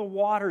out the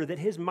water that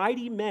his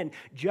mighty men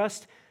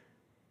just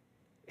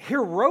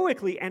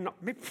heroically and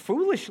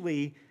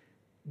foolishly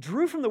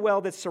drew from the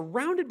well that's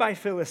surrounded by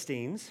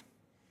Philistines,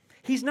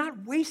 he's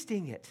not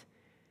wasting it.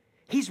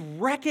 He's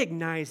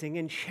recognizing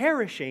and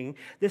cherishing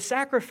the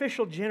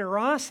sacrificial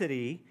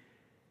generosity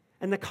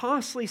and the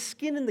costly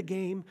skin in the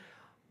game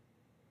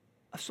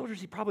of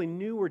soldiers he probably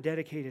knew were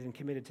dedicated and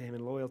committed to him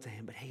and loyal to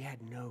him, but he had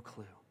no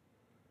clue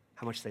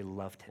how much they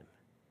loved him.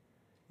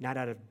 Not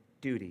out of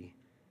duty,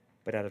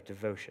 but out of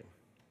devotion.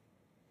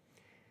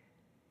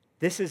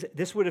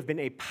 This would have been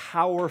a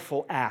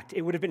powerful act.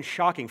 It would have been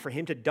shocking for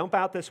him to dump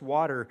out this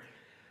water,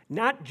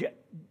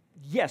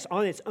 yes,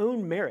 on its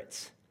own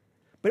merits,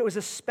 but it was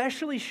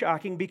especially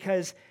shocking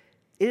because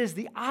it is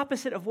the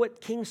opposite of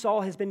what King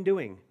Saul has been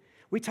doing.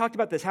 We talked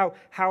about this,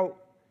 how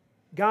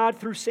God,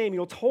 through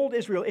Samuel, told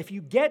Israel, if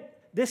you get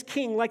this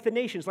king like the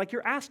nations, like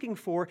you're asking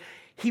for,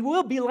 he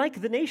will be like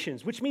the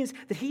nations, which means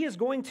that he is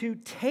going to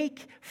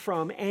take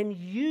from and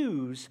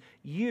use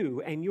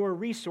you and your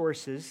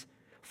resources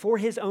for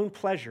his own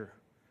pleasure,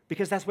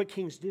 because that's what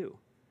kings do.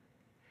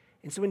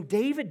 And so when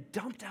David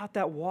dumped out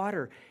that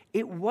water,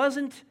 it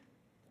wasn't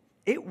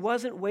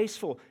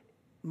wasteful.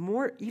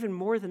 Even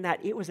more than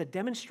that, it was a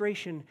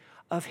demonstration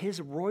of his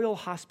royal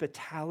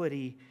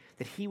hospitality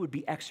that he would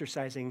be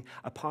exercising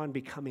upon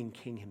becoming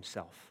king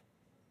himself.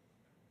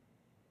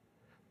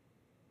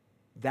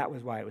 That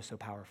was why it was so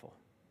powerful,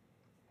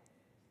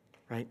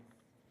 right?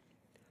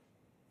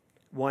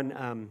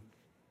 One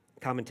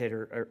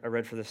commentator I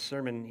read for this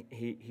sermon,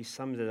 he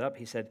summed it up.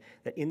 He said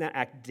that in that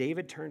act,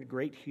 David turned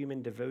great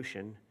human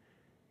devotion,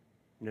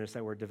 notice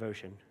that word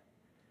devotion,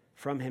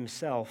 from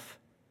himself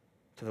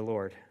to the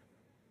Lord.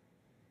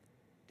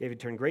 David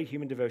turned great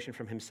human devotion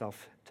from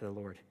himself to the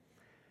Lord.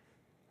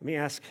 Let me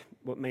ask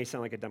what may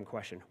sound like a dumb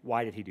question.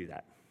 Why did he do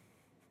that?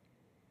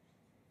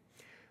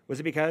 Was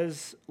it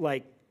because,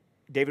 like,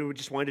 David would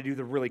just want to do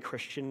the really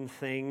Christian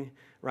thing,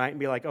 right? And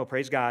be like, oh,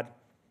 praise God,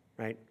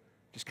 right?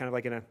 Just kind of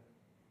like in a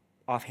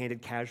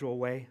offhanded, casual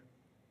way?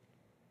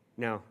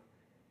 No.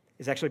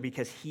 It's actually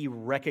because he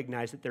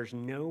recognized that there's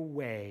no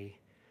way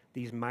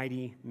these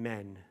mighty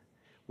men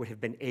would have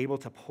been able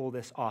to pull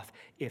this off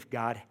if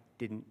God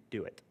didn't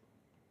do it.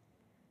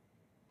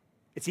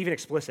 It's even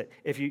explicit.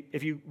 If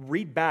you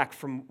read back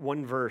from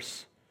one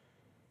verse,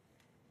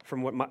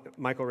 from what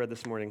Michael read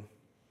this morning,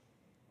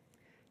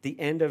 the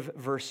end of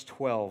verse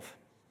 12,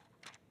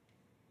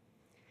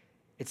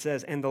 it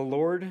says, and the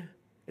Lord,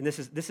 and this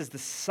is the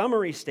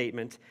summary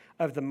statement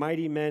of the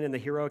mighty men and the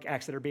heroic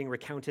acts that are being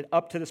recounted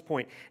up to this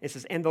point. It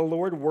says, and the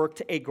Lord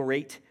worked a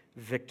great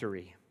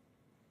victory.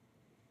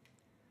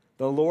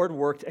 The Lord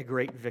worked a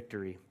great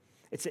victory.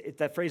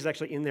 That phrase is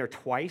actually in there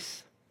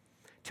twice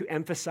to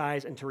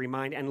emphasize and to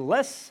remind, and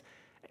less,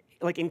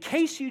 like in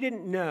case you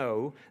didn't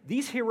know,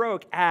 these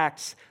heroic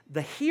acts,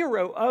 the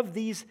hero of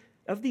these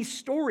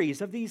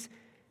stories, of these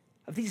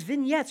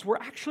vignettes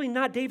were actually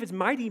not David's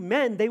mighty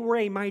men, they were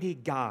a mighty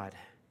God.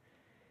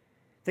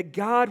 That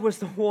God was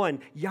the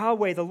one,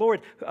 Yahweh, the Lord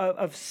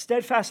of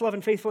steadfast love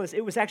and faithfulness.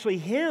 It was actually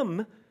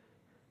him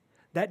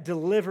that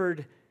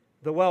delivered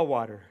the well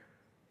water.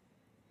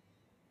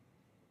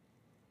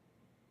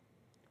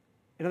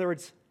 In other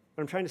words,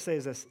 what I'm trying to say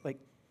is this, like,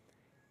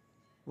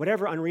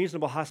 whatever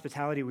unreasonable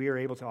hospitality we are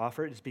able to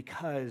offer is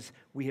because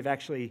we have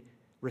actually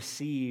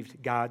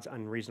received God's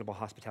unreasonable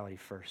hospitality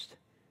first.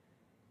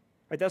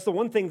 Right? That's the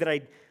one thing that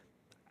I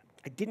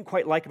didn't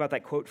quite like about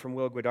that quote from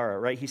Will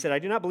Guidara, right? He said, "I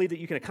do not believe that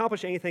you can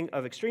accomplish anything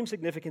of extreme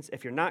significance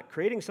if you're not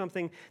creating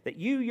something that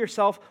you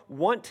yourself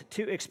want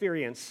to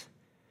experience,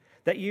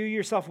 that you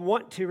yourself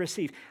want to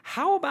receive."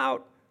 How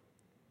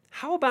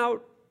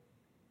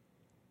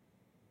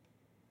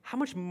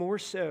much more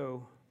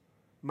so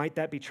might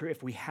that be true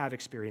if we have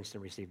experienced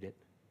and received it?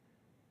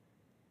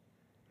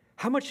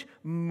 How much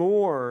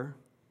more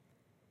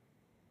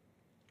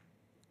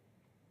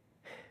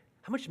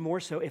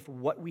so if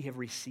what we have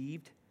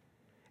received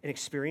and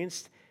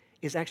experienced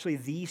is actually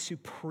the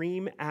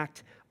supreme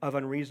act of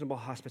unreasonable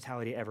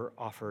hospitality ever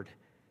offered,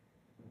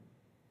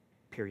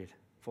 period,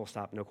 full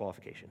stop, no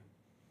qualification,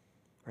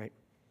 right?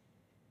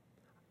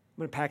 I'm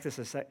going to pack this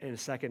in a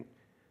second,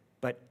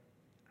 but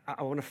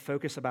I want to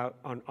focus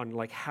on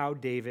like how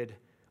David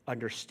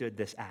understood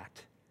this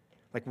act,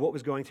 like what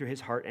was going through his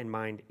heart and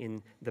mind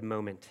in the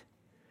moment.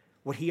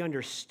 What he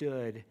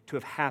understood to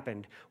have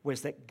happened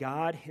was that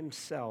God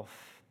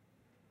himself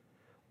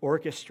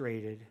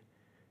orchestrated,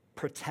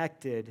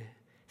 protected,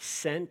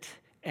 sent,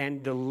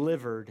 and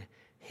delivered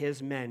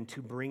his men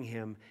to bring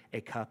him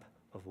a cup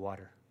of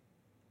water.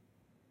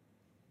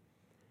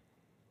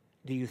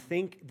 Do you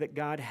think that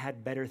God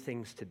had better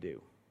things to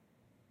do?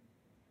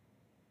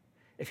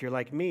 If you're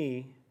like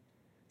me,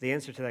 the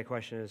answer to that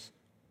question is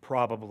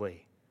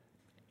probably,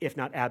 if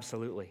not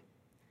absolutely.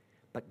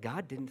 But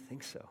God didn't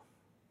think so.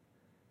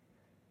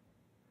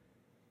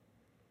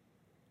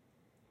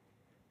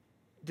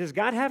 Does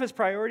God have his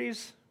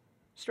priorities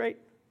straight?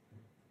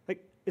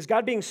 Like, is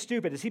God being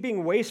stupid? Is he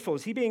being wasteful?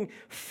 Is he being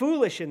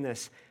foolish in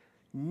this?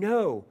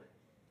 No.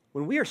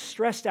 When we are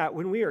stressed out,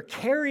 when we are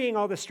carrying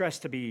all the stress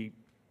to be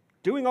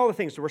doing all the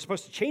things, so we're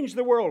supposed to change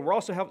the world, we're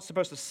also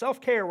supposed to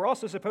self-care, we're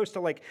also supposed to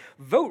like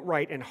vote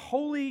right, and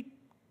holy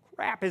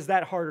crap, is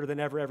that harder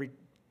than ever every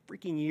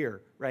freaking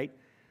year, right?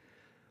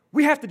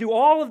 We have to do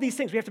all of these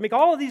things. We have to make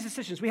all of these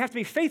decisions. We have to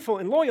be faithful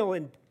and loyal.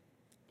 And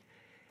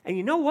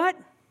you know what?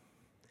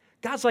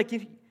 God's like,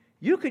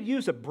 you could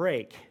use a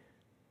break.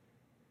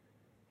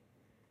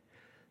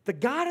 The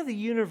God of the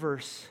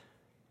universe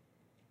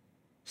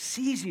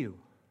sees you.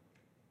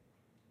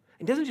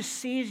 And doesn't just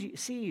see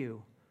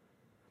you,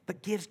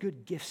 but gives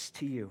good gifts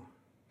to you.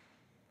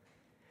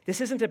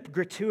 This isn't a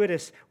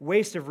gratuitous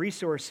waste of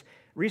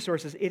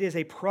resources. It is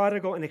a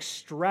prodigal and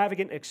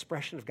extravagant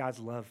expression of God's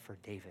love for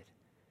David.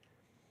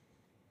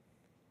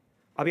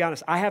 I'll be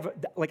honest,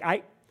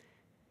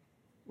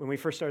 when we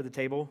first started the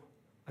table,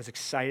 I was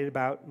excited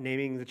about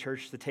naming the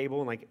church the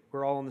table, and like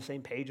we're all on the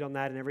same page on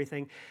that and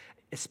everything,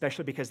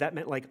 especially because that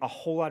meant like a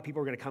whole lot of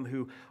people were going to come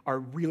who are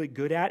really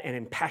good at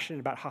and passionate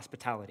about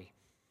hospitality.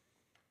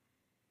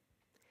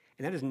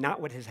 And that is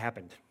not what has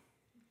happened.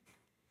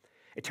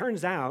 It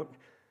turns out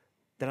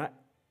that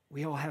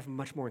we all have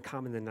much more in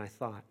common than I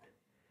thought,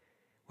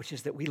 which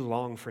is that we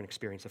long for an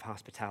experience of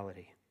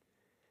hospitality,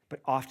 but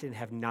often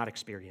have not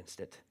experienced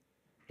it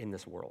in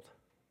this world.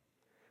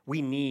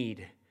 We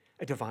need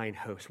a divine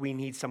host. We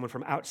need someone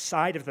from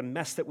outside of the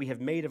mess that we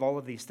have made of all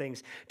of these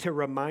things to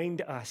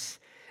remind us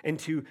and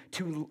to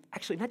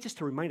actually, not just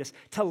to remind us,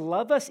 to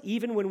love us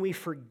even when we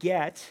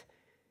forget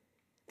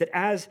that,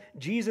 as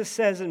Jesus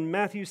says in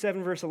Matthew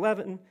 7, verse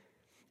 11,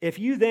 if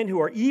you then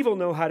who are evil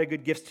know how to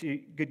give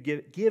good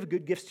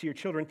gifts to your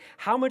children,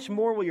 how much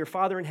more will your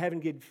Father in heaven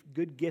give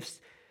good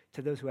gifts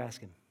to those who ask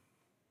him?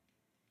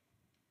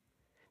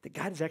 That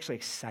God is actually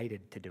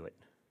excited to do it,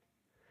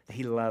 that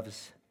he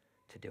loves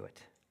to do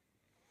it.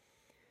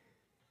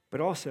 But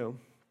also,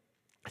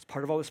 as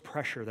part of all this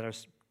pressure that I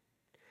was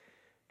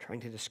trying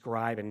to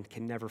describe and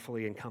can never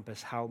fully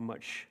encompass how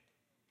much,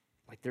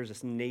 like there's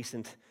this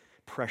nascent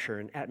pressure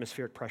and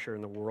atmospheric pressure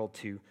in the world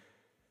to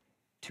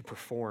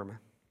perform.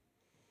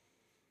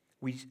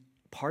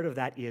 Part of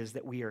that is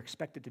that we are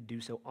expected to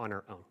do so on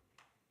our own,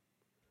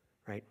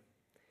 right?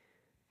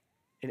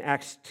 In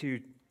Acts 2,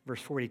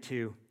 verse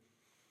 42,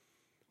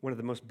 one of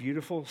the most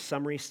beautiful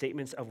summary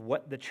statements of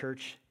what the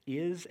church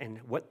is and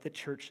what the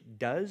church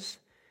does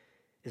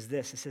is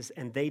this. It says,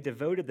 and they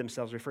devoted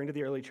themselves, referring to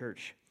the early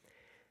church,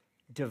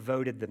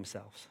 devoted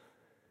themselves,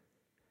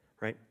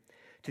 right?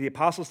 To the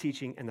apostles'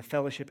 teaching and the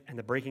fellowship and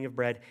the breaking of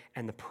bread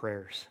and the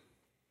prayers.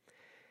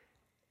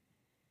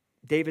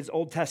 David's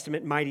Old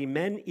Testament mighty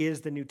men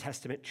is the New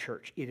Testament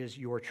church. It is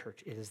your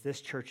church. It is this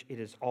church. It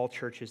is all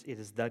churches. It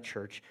is the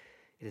church.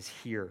 It is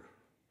here.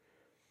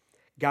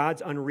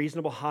 God's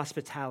unreasonable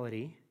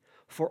hospitality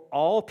for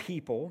all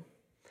people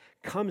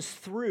comes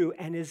through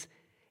and is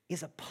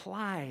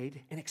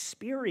applied and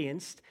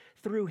experienced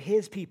through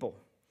his people,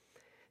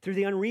 through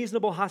the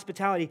unreasonable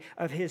hospitality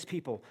of his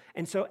people.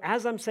 And so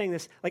as I'm saying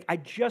this,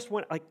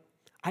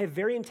 I have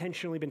very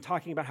intentionally been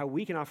talking about how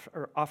we can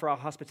offer our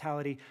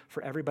hospitality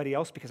for everybody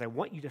else because I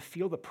want you to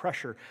feel the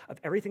pressure of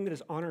everything that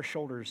is on our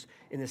shoulders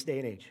in this day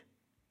and age.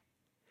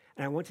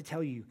 And I want to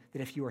tell you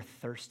that if you are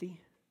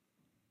thirsty,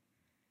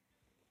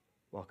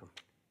 welcome.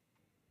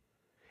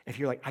 If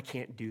you're like, I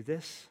can't do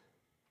this,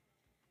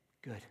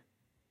 good.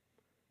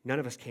 None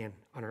of us can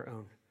on our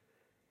own.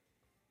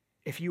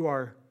 If you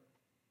are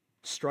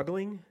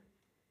struggling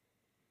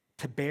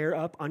to bear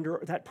up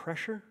under that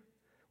pressure,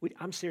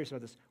 I'm serious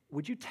about this.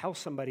 Would you tell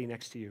somebody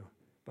next to you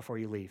before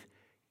you leave?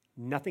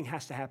 Nothing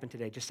has to happen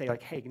today. Just say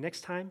like, hey,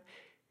 next time,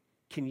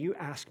 can you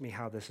ask me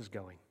how this is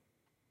going?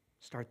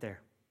 Start there,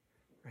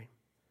 right?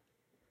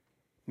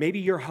 Maybe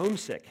you're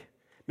homesick.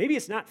 Maybe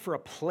it's not for a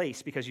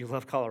place because you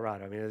love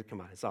Colorado. I mean,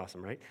 come on, it's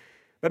awesome, right?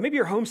 But maybe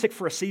you're homesick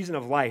for a season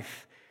of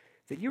life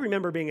that you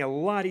remember being a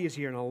lot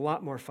easier and a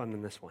lot more fun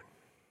than this one.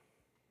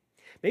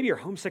 Maybe you're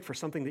homesick for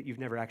something that you've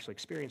never actually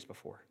experienced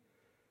before.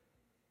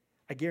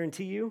 I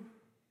guarantee you,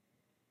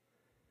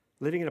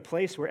 living in a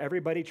place where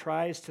everybody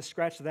tries to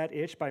scratch that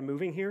itch by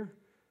moving here,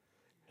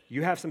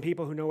 you have some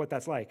people who know what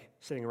that's like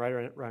sitting right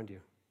around you,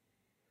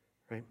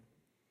 right?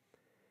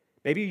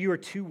 Maybe you are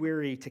too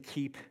weary to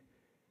keep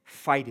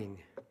fighting,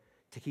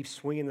 to keep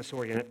swinging the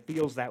sword, and it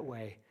feels that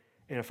way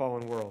in a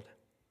fallen world.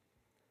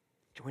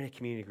 Join a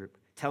community group.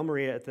 Tell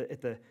Maria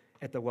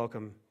at the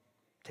welcome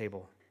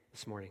table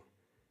this morning,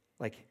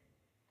 like,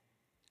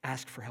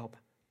 ask for help.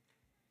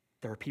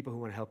 There are people who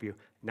want to help you,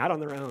 not on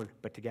their own,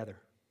 but together,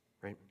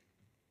 right?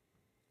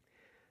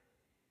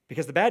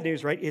 Because the bad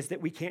news, right, is that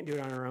we can't do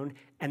it on our own,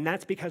 and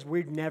that's because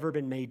we've never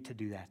been made to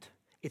do that.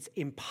 It's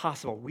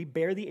impossible. We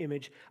bear the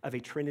image of a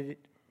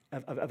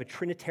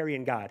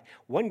Trinitarian God.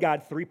 One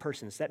God, three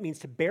persons. That means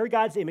to bear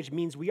God's image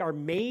means we are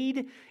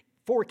made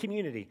for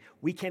community.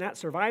 We cannot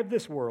survive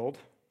this world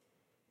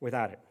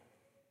without it.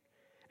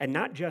 And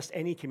not just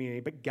any community,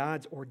 but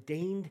God's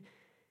ordained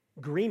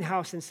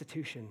greenhouse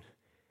institution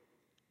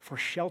for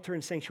shelter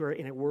and sanctuary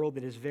in a world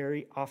that is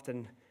very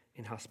often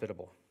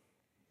inhospitable.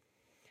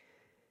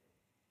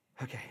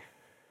 Okay,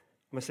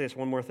 I'm going to say this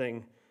one more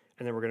thing,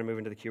 and then we're going to move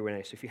into the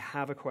Q&A. So if you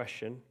have a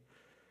question,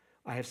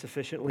 I have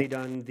sufficiently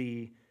done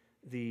the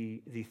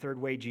third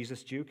way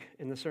Jesus juke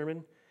in the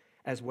sermon,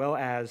 as well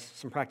as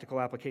some practical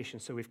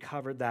applications. So we've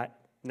covered that.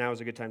 Now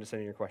is a good time to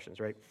send in your questions,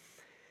 right?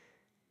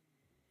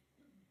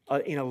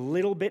 In a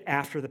little bit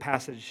after the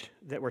passage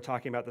that we're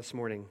talking about this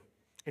morning,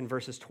 in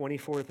verses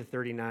 24 to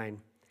 39,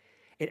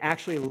 it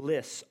actually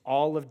lists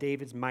all of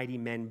David's mighty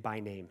men by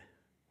name.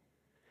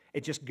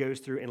 It just goes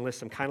through and lists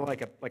them, kind of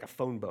like a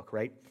phone book,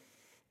 right?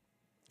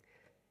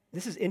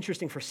 This is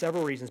interesting for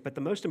several reasons, but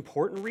the most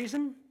important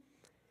reason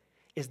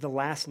is the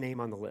last name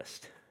on the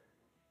list.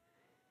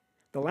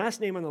 The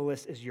last name on the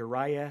list is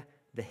Uriah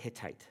the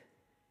Hittite.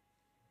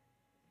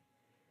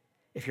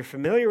 If you're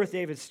familiar with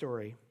David's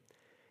story,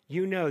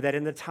 you know that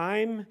in the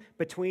time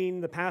between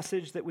the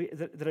passage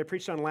that I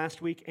preached on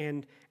last week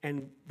and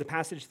the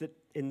passage that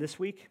in this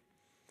week,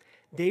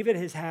 David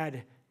has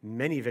had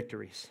many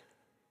victories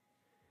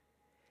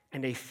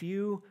and a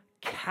few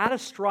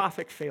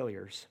catastrophic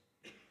failures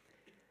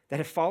that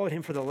have followed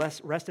him for the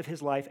rest of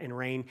his life and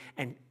reign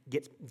and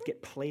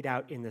get played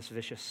out in this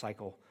vicious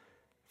cycle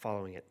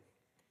following it.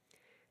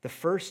 The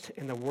first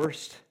and the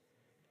worst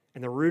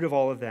and the root of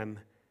all of them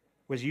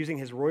was using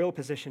his royal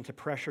position to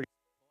pressure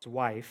his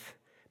wife,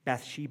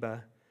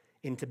 Bathsheba,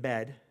 into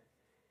bed,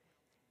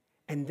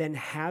 and then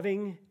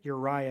having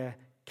Uriah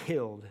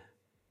killed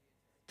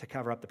to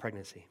cover up the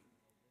pregnancy.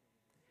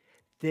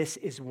 This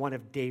is one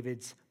of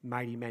David's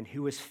mighty men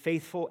who was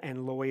faithful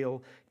and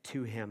loyal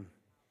to him.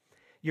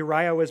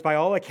 Uriah was, by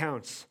all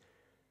accounts,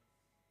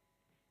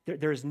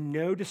 there is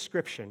no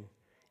description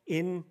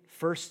in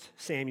 1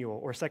 Samuel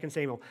or 2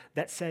 Samuel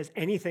that says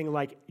anything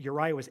like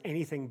Uriah was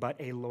anything but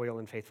a loyal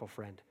and faithful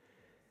friend.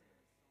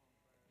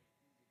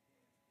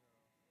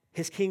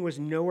 His king was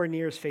nowhere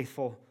near as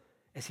faithful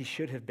as he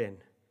should have been,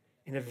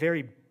 in a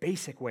very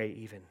basic way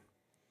even.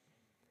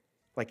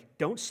 Like,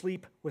 don't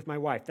sleep with my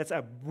wife. That's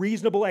a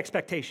reasonable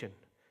expectation,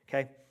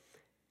 okay?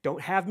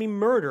 Don't have me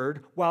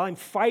murdered while I'm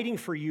fighting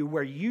for you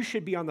where you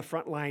should be on the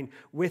front line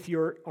with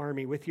your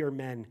army, with your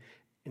men,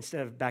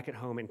 instead of back at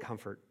home in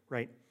comfort,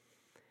 right?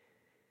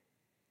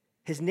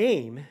 His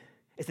name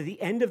is at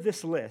the end of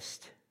this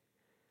list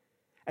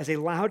as a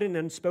loud and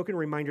unspoken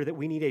reminder that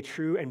we need a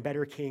true and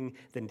better king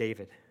than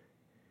David.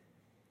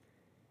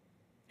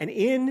 And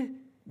in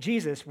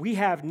Jesus, we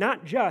have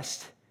not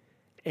just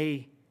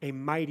a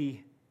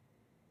mighty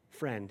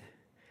friend,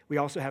 we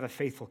also have a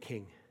faithful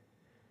king.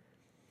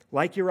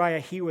 Like Uriah,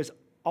 he was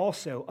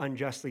also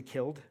unjustly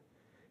killed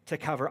to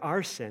cover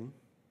our sin,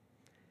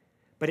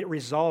 but it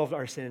resolved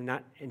our sin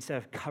instead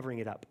of covering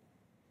it up.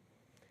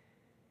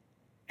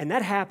 And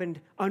that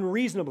happened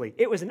unreasonably.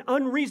 It was an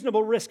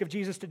unreasonable risk of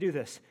Jesus to do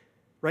this,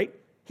 right?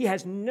 He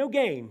has no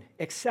gain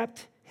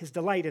except his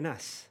delight in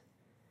us,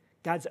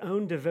 God's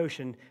own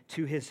devotion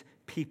to his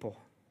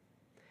people.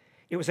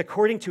 It was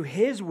according to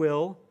his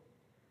will,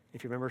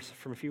 if you remember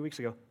from a few weeks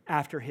ago,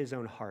 after his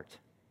own heart.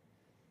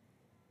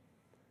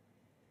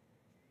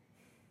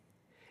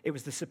 It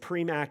was the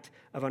supreme act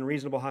of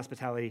unreasonable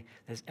hospitality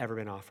that has ever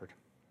been offered.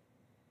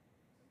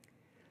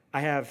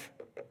 We're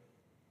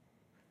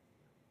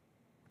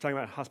talking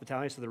about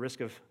hospitality, so the risk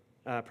of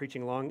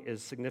preaching long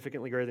is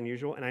significantly greater than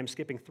usual, and I'm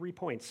skipping 3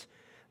 points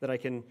that I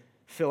can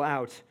fill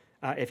out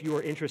If you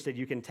are interested,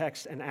 you can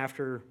text, and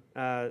after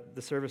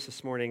the service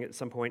this morning at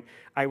some point,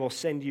 I will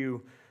send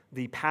you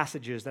the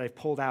passages that I've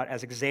pulled out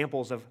as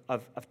examples of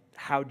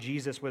how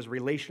Jesus was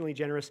relationally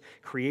generous,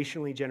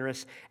 creationally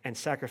generous, and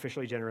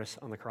sacrificially generous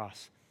on the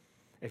cross,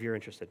 if you're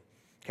interested.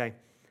 Okay?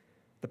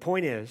 The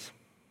point is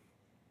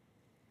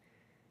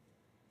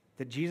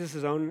that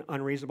Jesus' own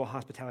unreasonable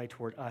hospitality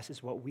toward us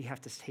is what we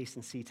have to taste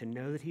and see to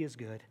know that he is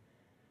good,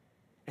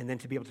 and then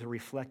to be able to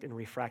reflect and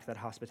refract that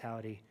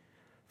hospitality,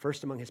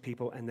 first among his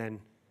people and then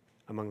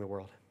among the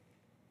world.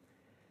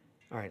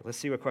 All right, let's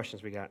see what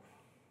questions we got.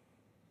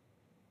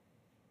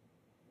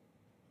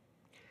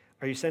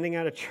 Are you sending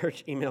out a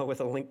church email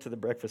with a link to the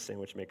breakfast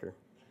sandwich maker?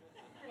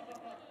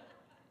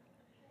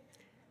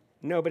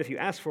 No, but if you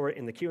ask for it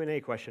in the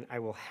Q&A question, I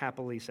will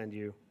happily send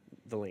you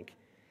the link.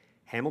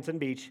 Hamilton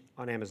Beach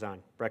on Amazon,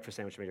 breakfast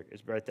sandwich maker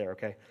is right there,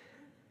 okay?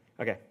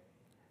 Okay.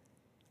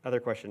 Other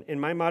question. In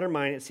my modern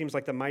mind, it seems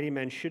like the mighty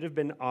men should have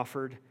been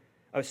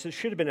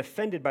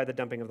offended by the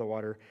dumping of the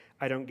water.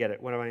 I don't get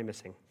it. What am I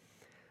missing?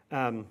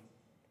 Yeah,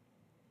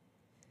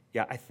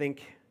 I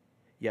think,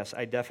 yes,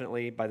 I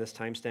definitely, by this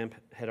timestamp,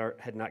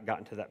 had not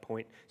gotten to that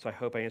point, so I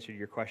hope I answered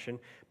your question.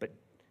 But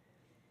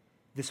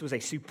this was a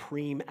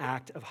supreme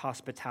act of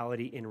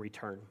hospitality in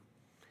return.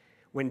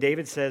 When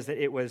David says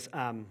that it was,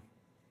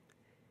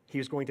 he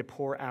was going to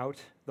pour out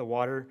the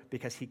water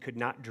because he could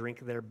not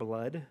drink their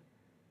blood,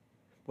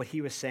 what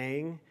he was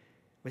saying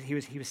was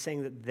he was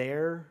saying that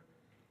their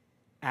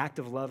act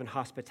of love and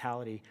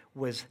hospitality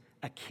was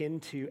akin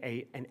to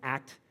a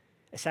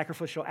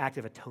sacrificial act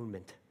of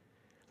atonement.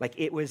 Like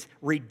it was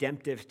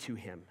redemptive to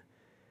him.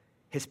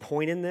 His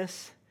point in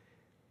this,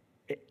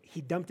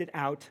 he dumped it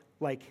out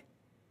like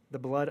the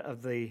blood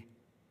of the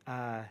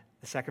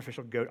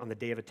sacrificial goat on the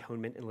Day of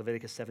Atonement in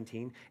Leviticus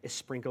 17 is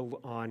sprinkled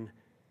on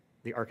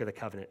the Ark of the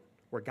Covenant,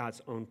 where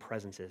God's own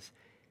presence is.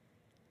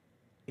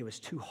 It was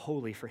too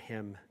holy for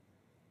him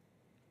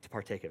to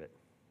partake of it.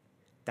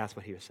 That's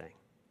what he was saying.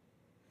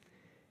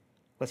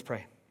 Let's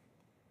pray.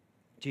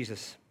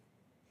 Jesus,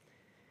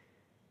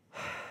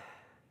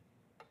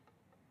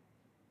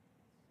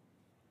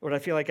 Lord, I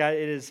feel like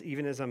it is,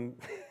 even as I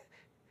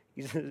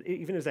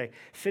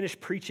finish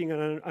preaching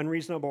on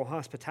unreasonable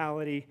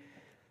hospitality,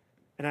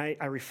 and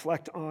I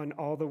reflect on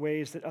all the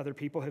ways that other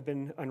people have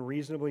been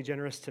unreasonably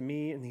generous to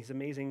me and these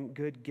amazing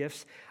good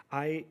gifts,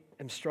 I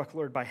am struck,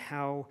 Lord, by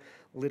how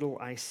little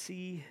I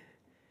see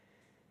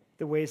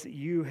the ways that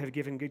you have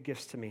given good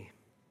gifts to me.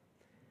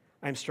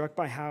 I'm struck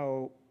by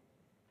how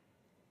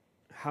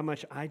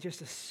much I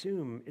just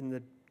assume in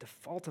the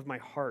default of my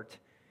heart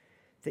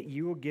that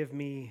you will give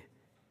me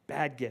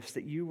bad gifts,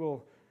 that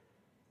you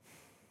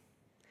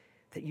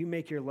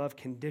make your love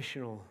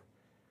conditional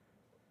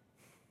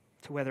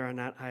to whether or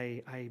not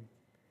I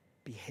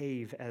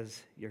behave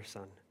as your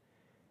son.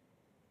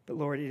 But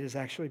Lord, it is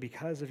actually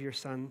because of your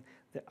son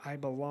that I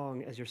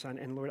belong as your son.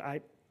 And Lord,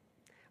 I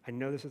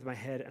know this with my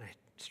head, and I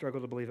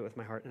struggle to believe it with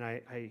my heart, and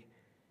I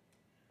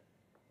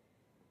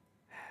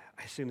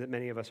assume that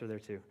many of us are there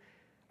too.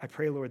 I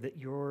pray, Lord, that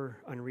your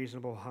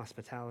unreasonable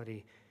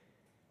hospitality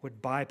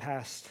would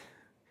bypass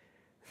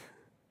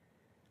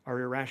our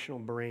irrational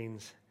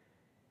brains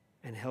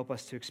and help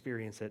us to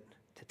experience it,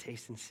 to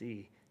taste and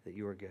see that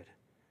you are good.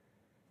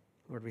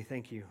 Lord, we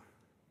thank you.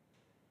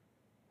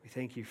 We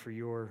thank you for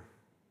your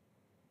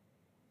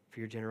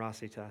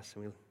generosity to us,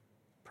 and we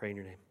pray in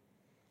your name.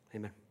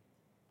 Amen.